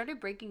because they started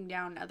breaking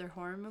down other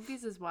horror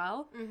movies as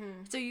well.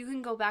 Mm-hmm. So you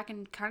can go back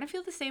and kind of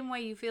feel the same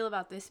way you feel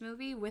about this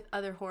movie with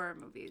other horror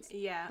movies.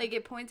 Yeah. Like,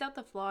 it points out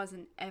the flaws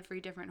in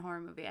every different horror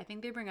movie. I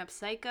think they bring up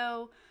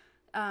Psycho,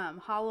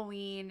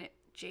 Halloween,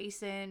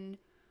 Jason,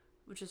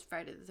 which is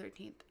Friday the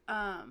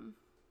 13th.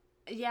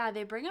 Yeah,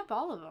 they bring up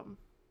all of them.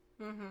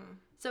 Mm-hmm.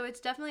 So it's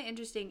definitely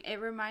interesting.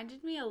 It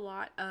reminded me a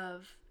lot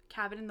of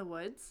Cabin in the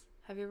Woods.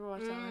 Have you ever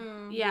watched that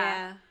one?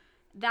 Yeah.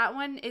 That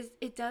one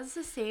it does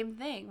the same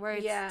thing where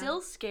it's still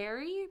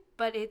scary,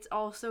 but it's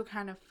also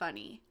kind of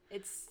funny.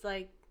 It's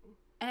like,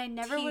 and I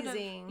never would have.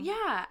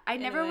 Yeah, I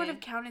never would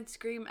have counted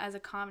Scream as a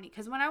comedy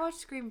because when I watched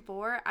Scream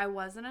 4, I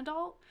was an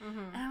adult,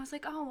 and I was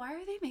like, oh, why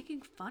are they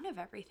making fun of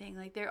everything?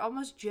 Like, they're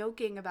almost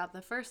joking about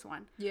the first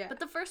one. Yeah. But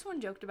the first one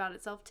joked about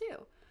itself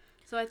too,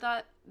 so I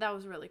thought that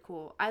was really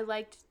cool. I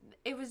liked.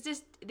 It was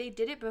just they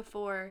did it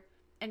before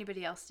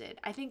anybody else did.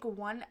 I think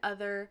one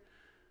other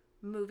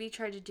movie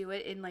tried to do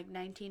it in like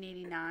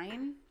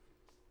 1989.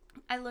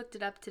 I looked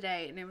it up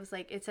today and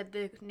it said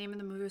the name of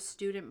the movie was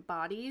Student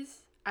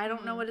Bodies. I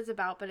don't know what it's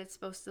about, but it's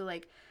supposed to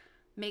like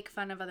make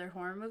fun of other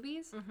horror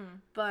movies.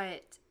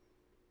 But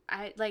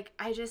I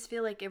just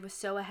feel like it was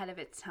so ahead of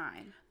its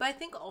time. But I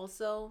think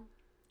also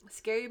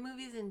scary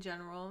movies in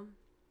general,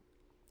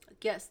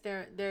 yes,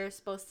 they're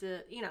supposed to,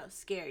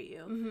 scare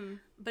you.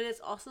 But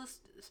it's also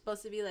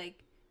supposed to be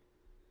like,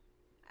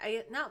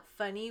 not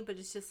funny, but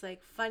it's just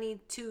like funny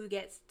to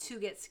get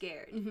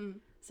scared.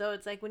 So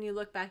it's like when you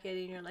look back at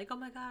it and you're like, oh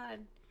my god,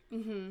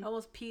 I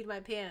almost peed my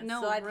pants.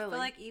 No, so I feel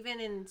like even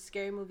in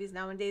scary movies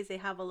nowadays, they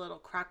have a little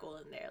crackle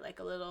in there,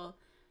 like a little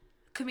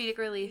comedic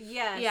relief.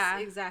 Yes, yeah,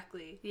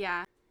 exactly.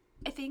 Yeah,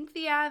 I think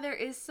there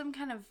is some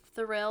kind of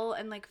thrill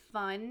and like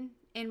fun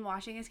in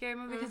watching a scary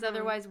movie because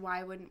otherwise,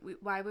 why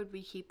would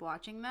we keep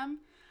watching them?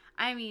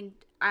 I mean,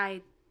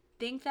 I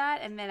think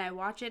that, and then I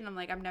watch it and I'm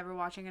like, I'm never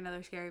watching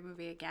another scary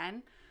movie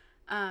again.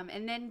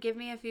 And then give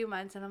me a few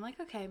months and I'm like,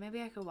 okay,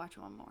 maybe I could watch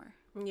one more.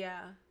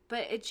 Yeah.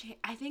 But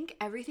I think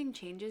everything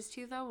changes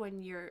too though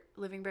when you're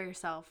living by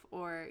yourself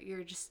or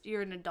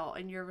you're an adult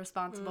and you're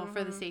responsible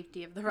for the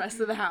safety of the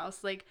rest of the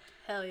house. Like,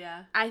 hell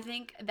yeah. I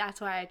think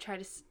that's why I try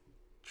to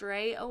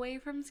stray away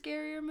from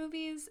scarier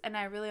movies and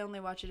I really only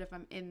watch it if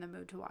I'm in the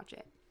mood to watch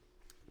it.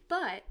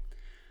 But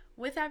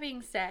with that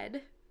being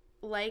said,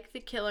 like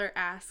the killer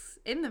asks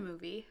in the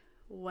movie,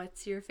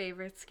 what's your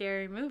favorite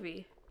scary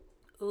movie?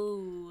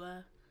 Ooh,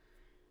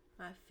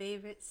 my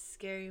favorite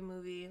scary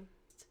movie.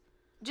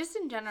 Just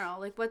in general,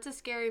 like, what's a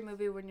scary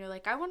movie when you're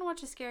like, I want to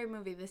watch a scary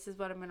movie, this is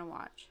what I'm going to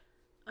watch?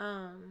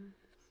 I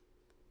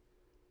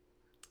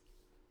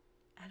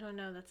don't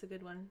know, that's a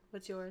good one.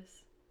 What's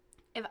yours?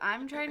 If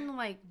I'm trying to,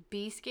 like,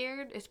 be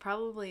scared, it's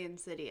probably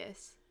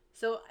Insidious.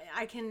 So,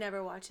 I can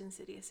never watch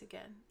Insidious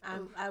again.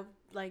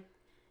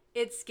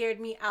 It scared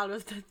me out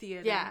of the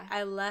theater. Yeah.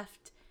 I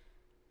left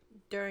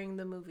during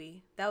the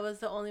movie. That was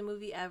the only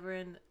movie ever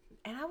and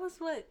I was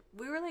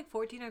we were like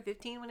 14 or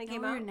 15 when it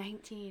came out? We were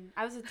 19.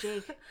 I was with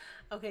Jake.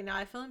 Okay, now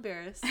I feel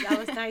embarrassed. I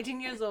was 19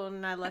 years old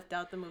and I left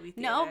out the movie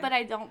theater. No, but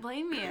I don't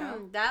blame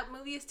you. That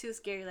movie is too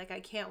scary. Like,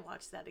 I can't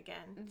watch that again.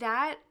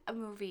 That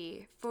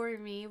movie, for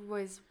me,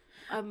 was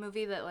a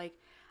movie that, like,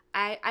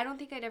 I don't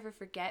think I'd ever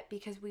forget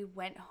because we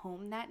went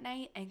home that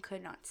night and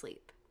could not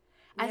sleep.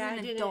 As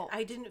an adult.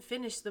 I didn't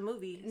finish the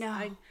movie. No.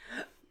 I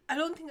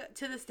don't think,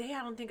 to this day,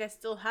 I don't think I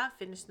still have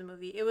finished the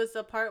movie. It was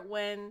the part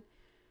when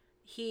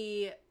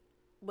he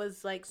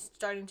was like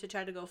starting to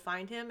try to go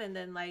find him and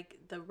then like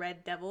the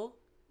red devil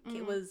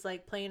was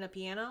like playing a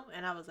piano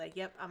and I was like,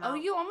 yep, I'm out. Oh,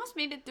 you almost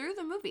made it through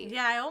the movie.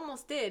 Yeah, I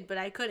almost did, but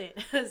I couldn't.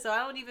 So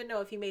I don't even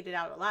know if he made it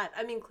out alive.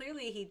 I mean,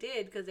 clearly he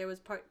did because there was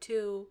part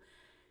 2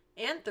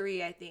 and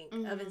 3, I think,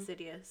 of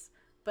Insidious,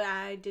 but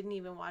I didn't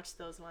even watch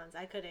those ones.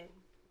 I couldn't.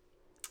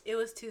 It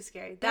was too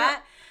scary.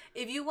 That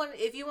if you want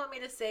me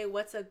to say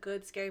what's a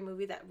good scary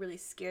movie that really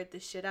scared the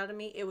shit out of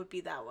me, it would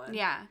be that one.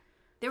 Yeah.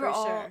 They were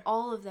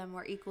all of them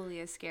were equally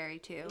as scary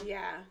too.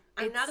 Yeah.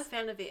 I'm not a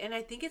fan of it. And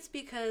I think it's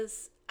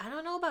because I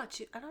don't know about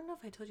you. I don't know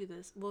if I told you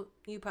this. Well,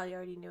 you probably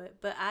already knew it,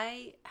 but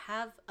I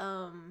have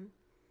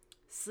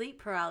sleep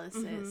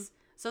paralysis. Mm-hmm.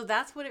 So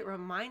that's what it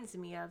reminds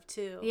me of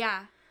too.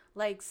 Yeah.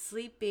 Like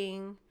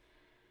sleeping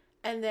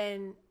and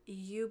then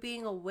you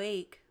being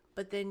awake,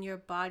 but then your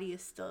body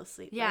is still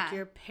asleep. Yeah.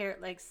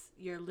 Like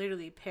you're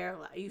literally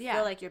paralyzed. You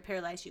feel like you're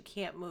paralyzed. You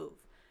can't move.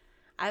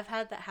 I've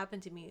had that happen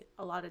to me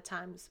a lot of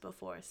times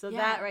before. So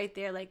that right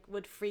there, like,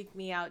 would freak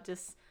me out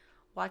just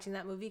watching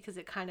that movie because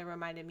it kind of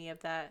reminded me of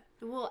that.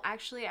 Well,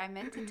 actually, I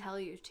meant to tell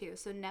you, too.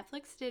 So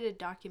Netflix did a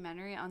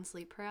documentary on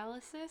sleep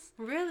paralysis.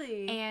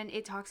 Really? And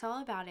it talks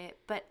all about it.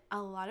 But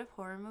a lot of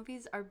horror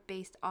movies are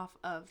based off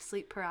of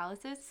sleep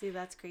paralysis. See,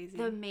 that's crazy.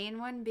 The main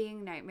one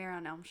being Nightmare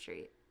on Elm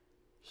Street.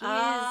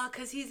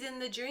 Because he's in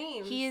the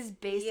dreams. He is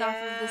based off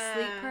of the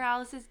sleep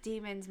paralysis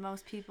demons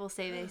most people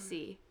say they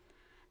see.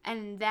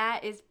 And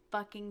that is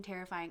fucking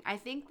terrifying. I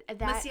think that...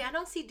 But see, I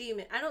don't see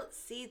demons. I don't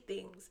see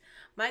things.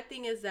 My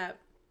thing is that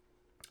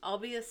I'll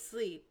be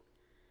asleep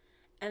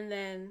and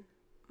then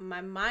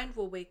my mind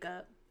will wake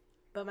up,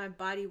 but my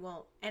body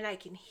won't. And I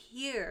can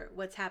hear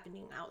what's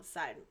happening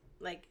outside.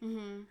 Like,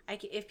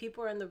 if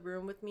people are in the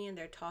room with me and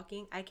they're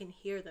talking, I can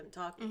hear them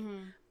talking. Mm-hmm.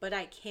 But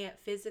I can't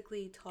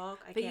physically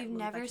talk. But you've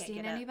never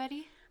seen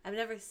anybody? I've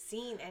never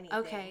seen anything.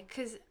 Okay,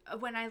 because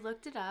when I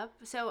looked it up,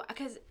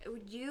 because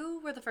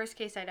you were the first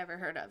case I'd ever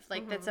heard of,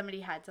 like, that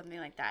somebody had something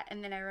like that.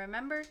 And then I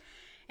remember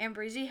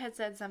Ambrosie had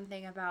said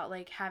something about,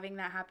 like, having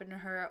that happen to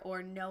her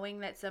or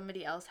knowing that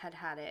somebody else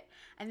had it.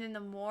 And then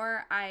the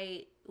more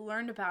I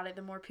learned about it,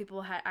 the more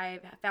people I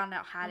found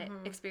out had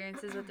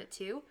experiences with it,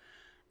 too.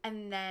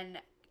 And then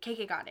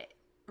KK got it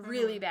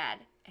really bad,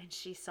 and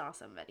she saw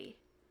somebody.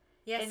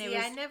 Yeah, and it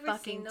was I never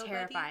fucking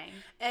terrifying.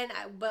 And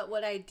but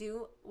what I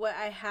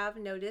have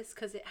noticed,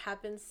 because it's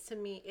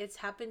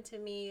happened to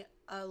me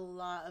a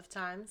lot of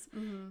times,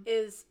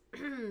 is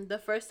the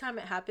first time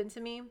it happened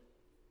to me,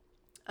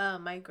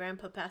 my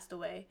grandpa passed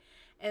away,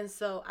 and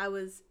so I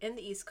was in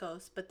the East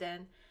Coast, but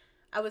then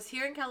I was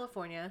here in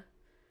California,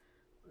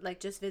 like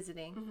just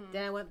visiting.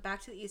 Then I went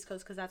back to the East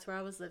Coast because that's where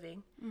I was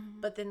living.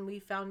 But then we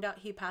found out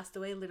he passed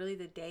away literally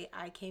the day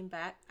I came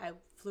back. I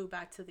flew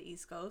back to the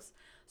East Coast.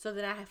 So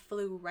then I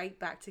flew right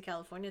back to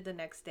California the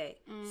next day.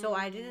 So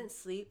I didn't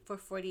sleep for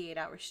 48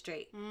 hours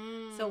straight.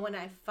 So when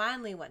I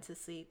finally went to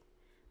sleep,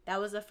 that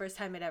was the first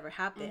time it ever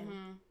happened.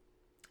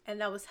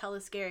 And that was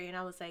hella scary. And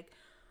I was like,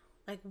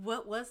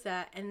 what was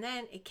that? And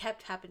then it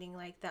kept happening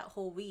like that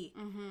whole week.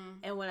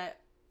 And when I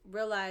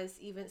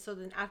realized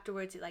then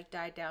afterwards it like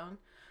died down.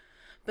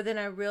 But then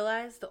I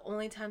realized the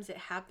only times it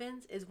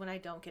happens is when I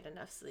don't get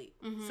enough sleep.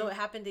 So it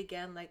happened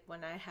again, like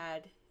when it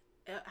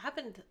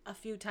happened a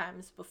few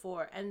times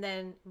before. And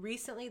then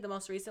recently, the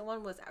most recent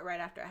one was right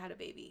after I had a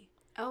baby.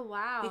 Oh,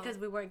 wow. Because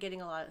we weren't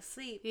getting a lot of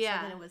sleep.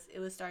 Yeah. So then it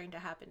was starting to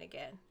happen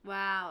again.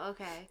 Wow,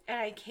 okay. And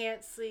I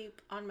can't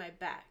sleep on my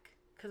back.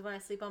 Because when I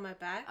sleep on my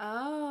back,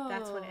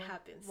 that's when it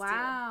happens.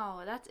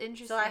 Wow, that's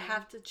interesting. So I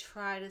have to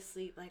try to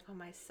sleep like on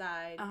my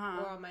side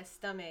or on my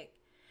stomach.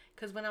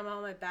 Because when I'm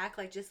on my back,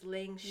 like just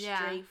laying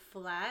straight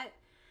flat,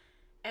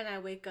 and I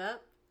wake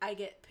up,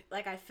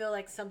 I feel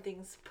like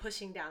something's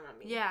pushing down on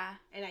me. Yeah.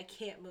 And I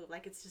can't move.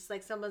 Like, it's just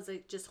like someone's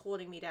like just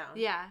holding me down.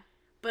 Yeah.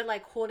 But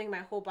like holding my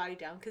whole body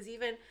down. Because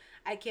even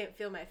I can't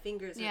feel my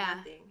fingers or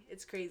nothing.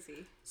 It's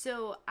crazy.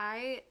 So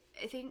I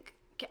think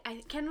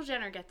Kendall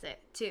Jenner gets it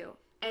too.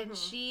 And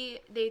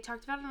they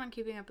talked about it on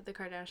Keeping Up with the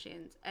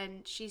Kardashians.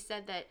 And she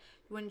said that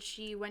when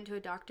she went to a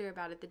doctor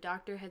about it, the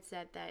doctor had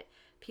said that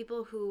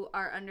people who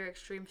are under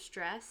extreme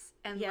stress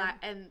and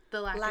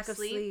the lack of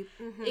sleep.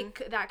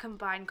 That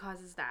combined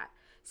causes that.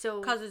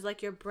 So causes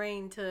like your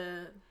brain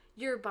to...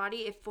 Your body,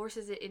 it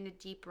forces it into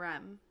deep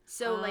REM.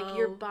 So like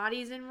your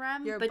body's in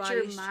REM, but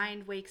your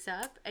mind wakes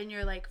up and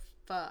you're like,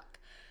 fuck.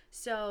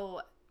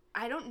 So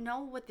I don't know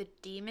what the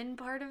demon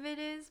part of it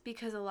is,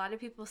 because a lot of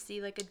people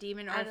see like a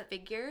demon or a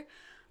figure.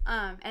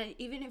 And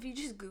even if you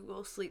just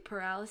Google sleep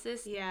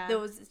paralysis,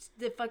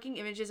 the fucking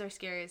images are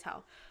scary as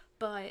hell.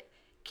 But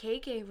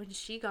KK, when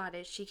she got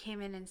it, she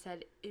came in and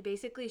said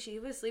basically she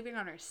was sleeping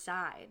on her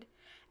side.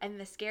 And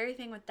the scary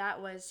thing with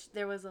that was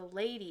there was a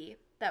lady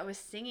that was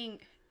singing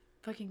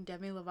fucking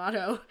Demi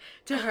Lovato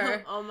to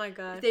her. Oh my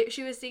god.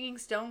 She was singing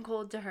Stone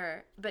Cold to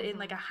her, but in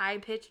like a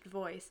high-pitched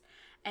voice,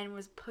 and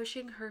was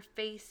pushing her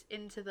face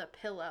into the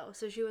pillow.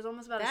 So she was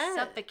almost about to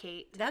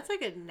suffocate. That's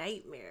like a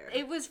nightmare.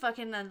 It was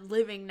fucking a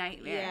living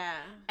nightmare. Yeah.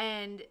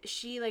 And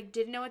she like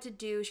didn't know what to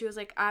do. She was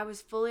like, I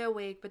was fully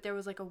awake, but there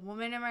was like a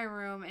woman in my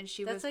room and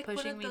she was like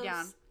pushing me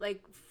down.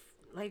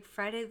 Like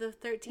Friday the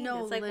 13th.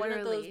 No, it's like literally.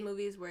 one of those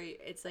movies where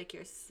it's like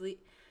you're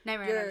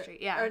Nightmare on Elm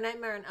Street, yeah. Or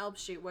Nightmare on Elm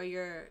Street, where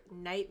your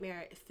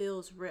nightmare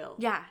feels real.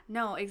 Yeah,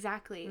 no,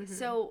 exactly. Mm-hmm.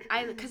 So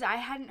because I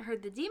hadn't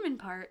heard the demon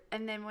part,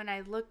 and then when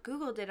I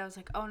Googled it, I was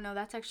like, oh no,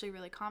 that's actually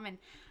really common.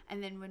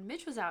 And then when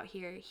Mitch was out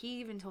here, he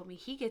even told me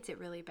he gets it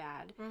really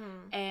bad.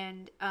 Mm-hmm.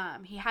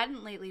 And he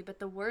hadn't lately, but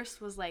the worst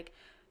was like,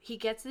 he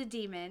gets the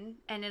demon,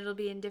 and it'll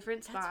be in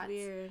different spots. That's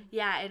weird.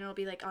 Yeah, and it'll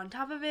be, like, on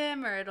top of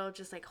him, or it'll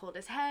just, like, hold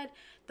his head.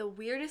 The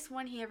weirdest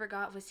one he ever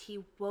got was he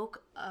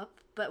woke up,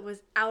 but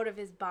was out of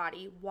his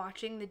body,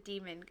 watching the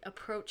demon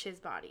approach his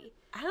body.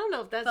 I don't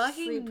know if that's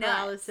fucking sleep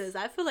paralysis.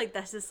 I feel like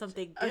that's just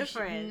something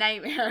different.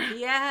 Nightmare.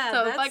 Yeah.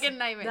 So fucking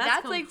nightmare.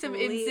 That's like some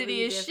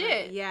insidious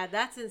shit. Yeah,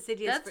 that's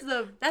insidious. That's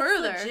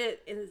further.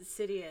 Legit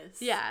insidious.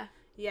 Yeah.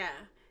 Yeah.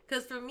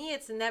 Because for me,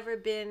 it's never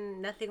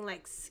been nothing,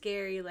 like,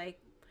 scary, like,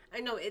 I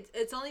know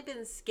it's only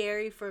been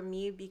scary for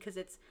me because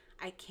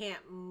I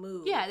can't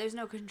move. Yeah, there's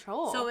no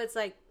control. So it's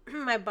like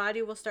my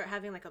body will start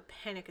having like a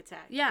panic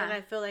attack. Yeah. And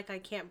I feel like I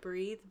can't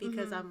breathe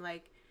because mm-hmm. I'm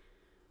like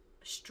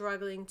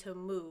struggling to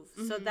move.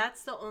 Mm-hmm. So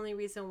that's the only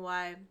reason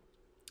why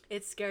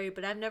it's scary.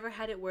 But I've never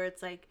had it where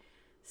it's like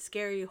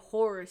scary,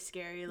 horror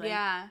scary. Like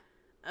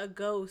a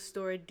ghost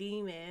or a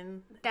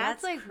demon.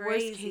 That's like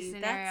crazy. Worst case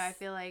scenario, I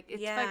feel like.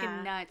 It's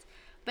fucking nuts.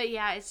 But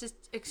yeah, it's just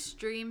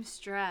extreme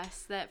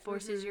stress that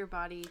forces mm-hmm. your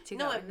body to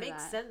go into that. No, it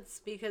makes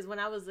sense because when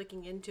I was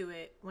looking into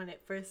it, when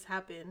it first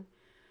happened,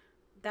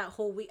 that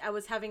whole week, I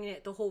was having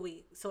it the whole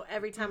week. So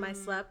every time I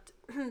slept,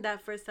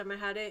 that first time I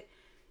had it,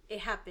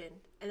 it happened.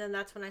 And then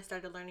that's when I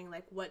started learning,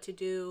 like, what to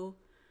do.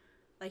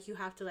 Like, you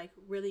have to, like,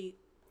 really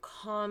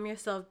calm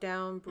yourself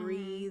down,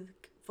 breathe,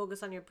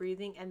 focus on your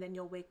breathing, and then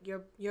you'll wake,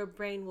 your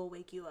brain will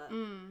wake you up.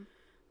 Mm.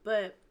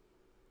 But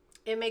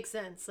it makes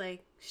sense.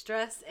 Like,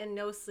 stress and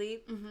no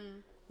sleep.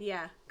 Mm-hmm.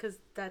 Yeah, because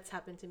that's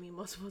happened to me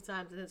multiple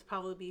times, and it's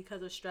probably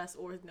because of stress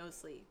or no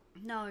sleep.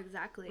 No,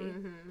 exactly.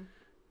 Mm-hmm.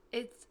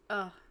 It's,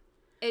 but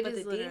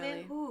is the literally.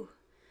 Demon, ooh,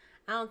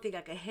 I don't think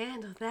I could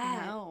handle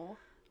that. No.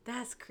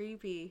 That's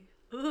creepy.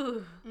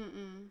 Ooh.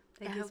 Mm-mm.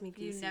 That gives me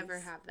pieces. You never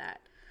have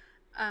that.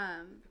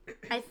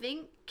 I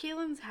think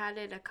Kaylin's had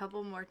it a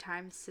couple more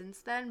times since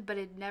then, but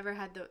it never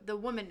had the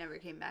woman never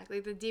came back.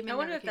 Like, the demon never came back. I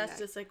wonder if that's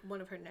just, like,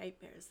 one of her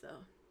nightmares,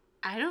 though.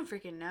 I don't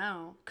freaking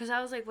know. Because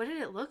I was like, what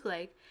did it look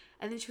like?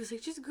 And then she was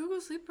like, just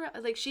Google sleep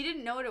paralysis. Like, she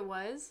didn't know what it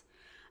was.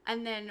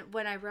 And then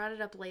when I brought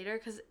it up later,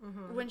 because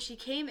mm-hmm. when she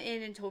came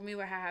in and told me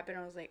what had happened,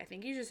 I was like, I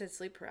think you just had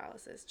sleep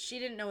paralysis. She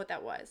didn't know what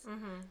that was.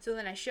 Mm-hmm. So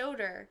then I showed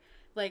her,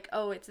 like,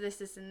 oh, it's this,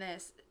 this, and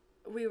this.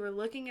 We were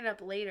looking it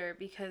up later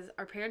because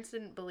our parents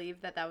didn't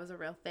believe that was a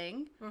real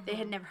thing. Mm-hmm. They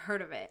had never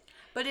heard of it.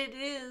 But it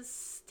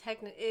is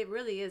it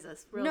really is a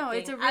real thing. No,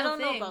 it's a real thing. I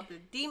don't know about the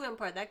demon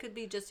part. That could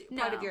be just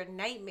part of your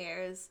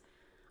nightmares.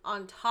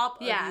 On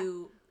top of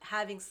you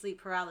having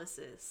sleep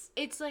paralysis.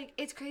 It's like,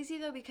 it's crazy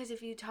though, because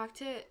if you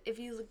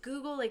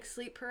Google like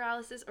sleep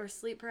paralysis or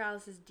sleep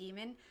paralysis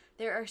demon,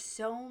 there are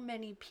so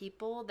many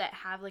people that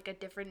have like a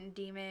different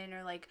demon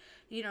or like,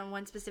 you know,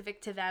 one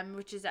specific to them,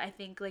 which is, I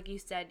think, like you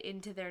said,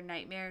 into their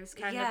nightmares,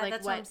 kind of like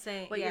that's what I'm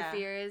saying. What your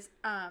fear is.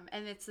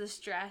 And it's the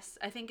stress.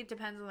 I think it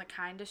depends on the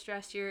kind of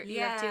stress you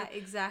have to.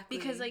 Exactly.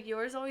 Because like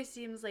yours always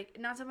seems like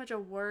not so much a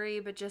worry,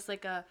 but just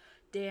like a,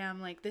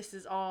 damn, like this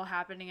is all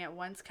happening at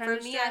once kind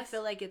of stress. For me, I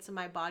feel like it's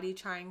my body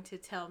trying to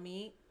tell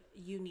me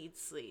you need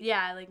sleep.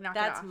 Yeah, like knock it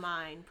off. That's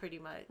mine, pretty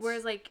much.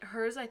 Whereas like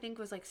hers, I think,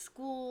 was like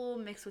school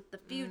mixed with the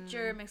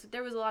future,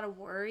 there was a lot of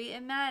worry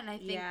in that, and I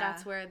think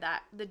that's where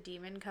the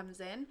demon comes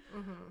in.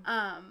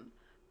 Mm-hmm.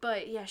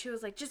 But yeah, she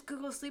was like, just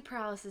Google sleep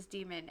paralysis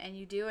demon, and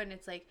you do, and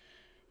it's like,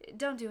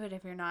 don't do it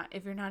if you're not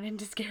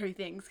into scary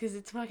things, because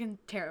it's fucking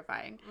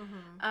terrifying.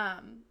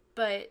 Mm-hmm.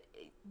 But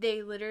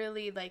they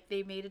literally, like,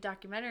 they made a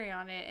documentary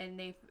on it, and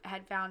they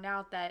had found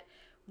out that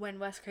when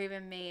Wes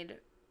Craven made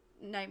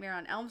Nightmare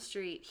on Elm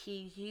Street,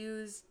 he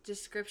used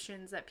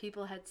descriptions that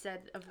people had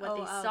said of what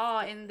they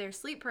saw in their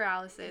sleep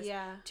paralysis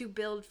to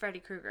build Freddy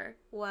Krueger.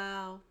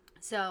 Wow.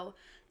 So,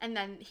 and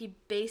then he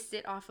based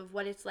it off of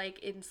what it's like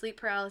in sleep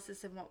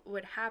paralysis and what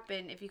would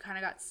happen if you kind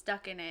of got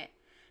stuck in it,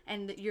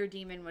 and your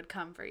demon would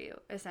come for you,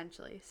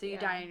 essentially. So you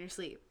die in your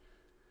sleep.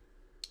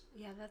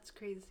 Yeah, that's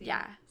crazy.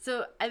 Yeah.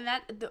 So, and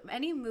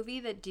any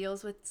movie that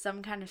deals with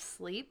some kind of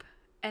sleep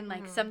and,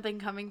 like, something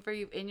coming for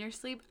you in your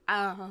sleep,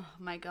 oh,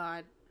 my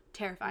God.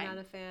 Terrifying. Not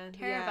a fan.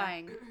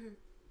 Terrifying. Yeah.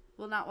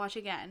 Will not watch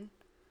again.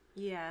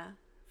 Yeah,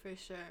 for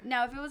sure.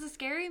 Now, if it was a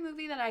scary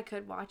movie that I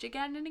could watch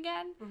again and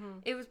again,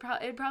 it'd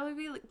probably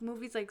be, like,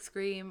 movies like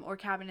Scream or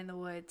Cabin in the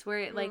Woods, where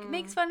it, like,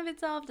 makes fun of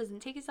itself,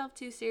 doesn't take itself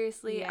too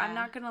seriously. Yeah. I'm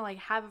not gonna, like,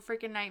 have a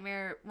freaking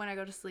nightmare when I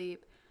go to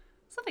sleep.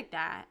 Stuff like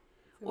that.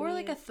 Or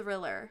like a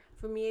thriller.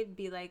 For me, it'd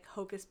be like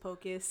Hocus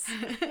Pocus.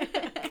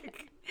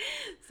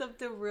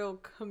 Something real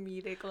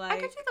comedic like. I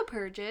could do The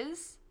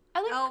Purges.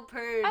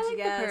 Purge. I like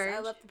yes. The Purge. I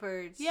love The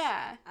Purge.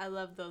 Yeah. I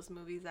love those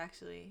movies,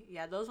 actually.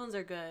 Yeah, those ones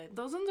are good.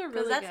 Those ones are really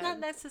good. Because that's not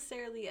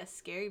necessarily a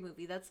scary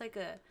movie. That's like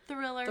a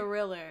thriller.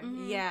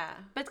 Mm-hmm. Yeah.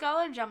 But it's got a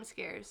lot of jump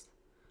scares.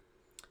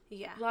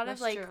 Yeah. A lot of,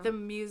 like, true. The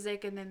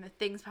music and then the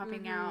things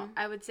popping out.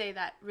 I would say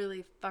that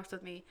really fucks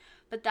with me.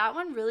 But that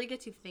one really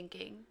gets you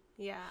thinking.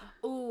 Yeah.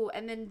 Ooh,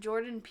 and then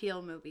Jordan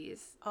Peele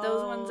movies.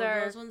 Those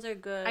ones are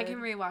good. I can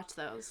rewatch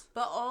those.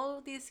 But all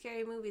of these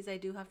scary movies I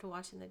do have to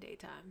watch in the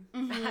daytime.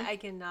 I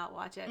cannot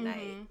watch at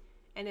night.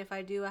 And if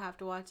I do, I have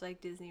to watch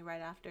like Disney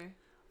right after.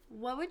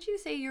 What would you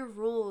say your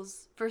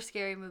rules for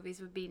scary movies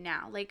would be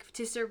now? Like,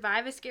 to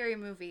survive a scary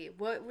movie,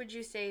 what would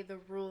you say the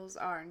rules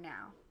are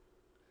now?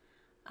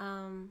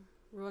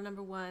 Rule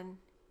number 1,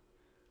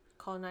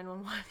 call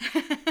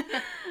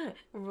 911.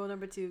 Rule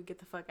number 2, get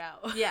the fuck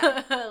out.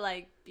 Yeah.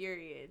 Like,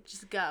 period.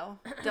 Just go.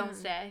 Don't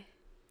stay.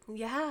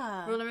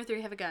 Yeah. Rule number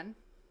 3, have a gun.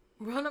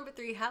 Rule number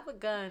 3, have a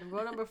gun.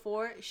 Rule number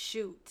 4,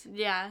 shoot.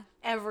 Yeah.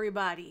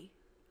 Everybody.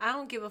 I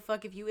don't give a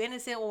fuck if you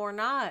innocent or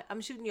not.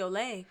 I'm shooting your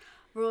leg.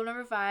 Rule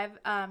number 5,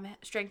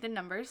 strengthen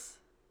numbers.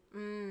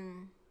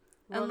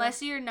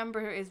 Unless your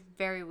number is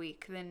very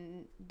weak,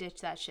 then ditch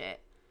that shit.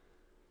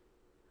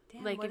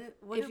 Damn, like,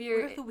 what if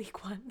you're the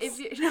weak ones? If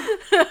you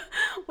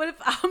what if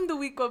I'm the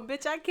weak one,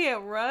 bitch? I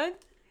can't run.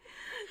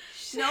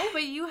 No,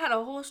 but you had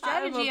a whole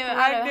strategy I'm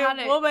a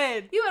pregnant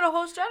woman. You had a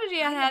whole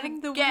strategy on how to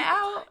the get weak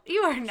out. one.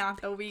 You are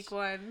not the weak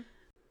one.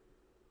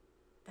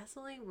 That's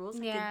the only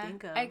rules I can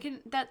think of. I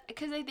can that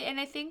because I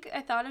think I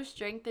thought of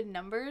strength in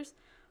numbers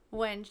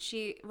when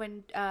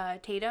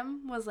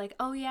Tatum was like,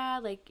 oh yeah,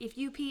 like if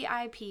you pee,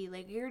 I pee,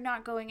 like you're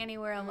not going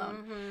anywhere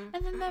alone.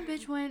 And then that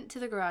bitch went to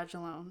the garage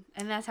alone,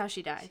 and that's how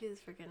she died. She was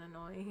freaking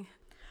annoying.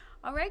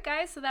 All right,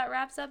 guys, so that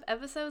wraps up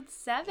episode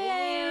 7.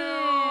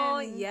 Oh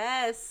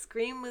yes,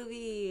 Scream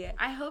movie.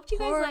 I hope you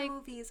guys Horror like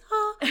movies.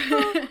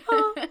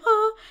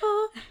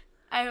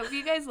 I hope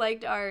you guys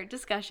liked our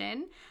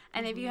discussion.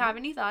 And if you have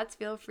any thoughts,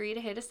 feel free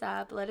to hit us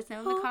up. Let us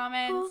know in the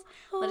comments.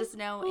 Let us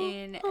know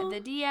in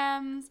the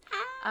DMs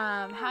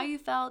how you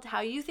felt,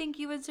 how you think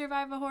you would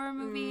survive a horror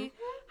movie,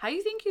 how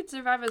you think you'd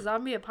survive a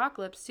zombie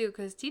apocalypse, too,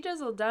 because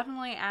T-Juz will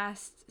definitely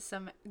ask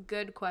some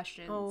good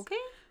questions. Okay.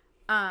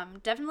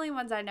 Definitely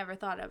ones I never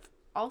thought of.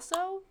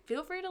 Also,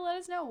 feel free to let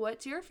us know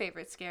what's your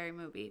favorite scary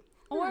movie.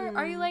 Or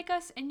are you like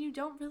us and you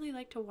don't really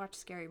like to watch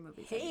scary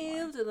movies anymore?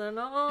 Hail to the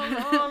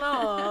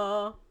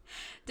no.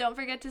 Don't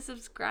forget to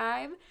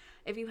subscribe.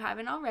 If you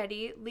haven't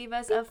already, leave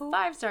us a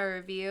 5-star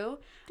review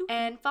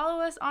and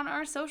follow us on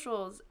our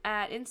socials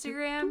at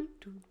Instagram,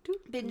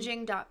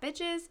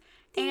 binging.bitches,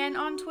 and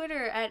on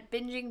Twitter at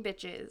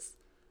bingingbitches.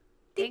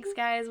 Thanks,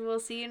 guys. We'll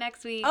see you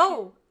next week.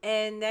 Oh,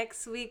 and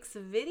next week's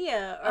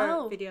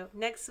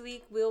next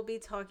week we'll be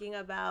talking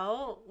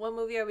about, what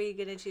movie are we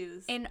going to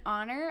choose? In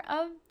honor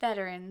of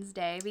Veterans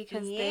Day,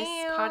 because this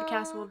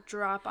podcast will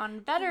drop on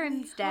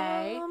Veterans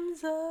Day.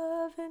 Arms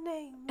of an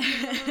angel.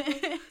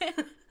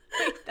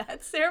 Wait,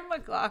 that's Sarah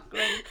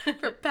McLachlan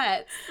for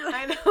Pets.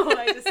 I know.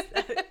 I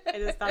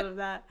just thought of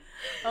that.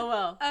 Oh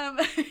well.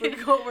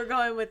 We're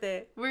going with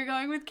it. We're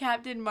going with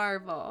Captain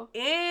Marvel.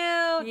 Ew.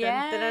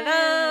 Yes. Dun, dun, dun,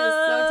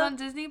 dun. So it's on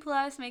Disney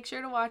Plus. Make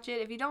sure to watch it.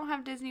 If you don't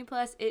have Disney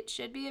Plus, it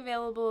should be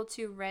available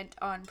to rent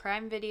on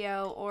Prime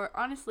Video or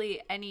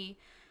honestly any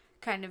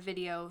kind of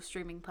video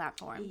streaming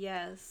platform.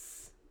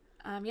 Yes.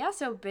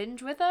 So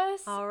binge with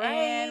us. All right.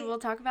 And we'll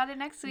talk about it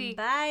next week.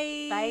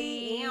 Bye.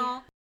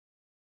 Bye.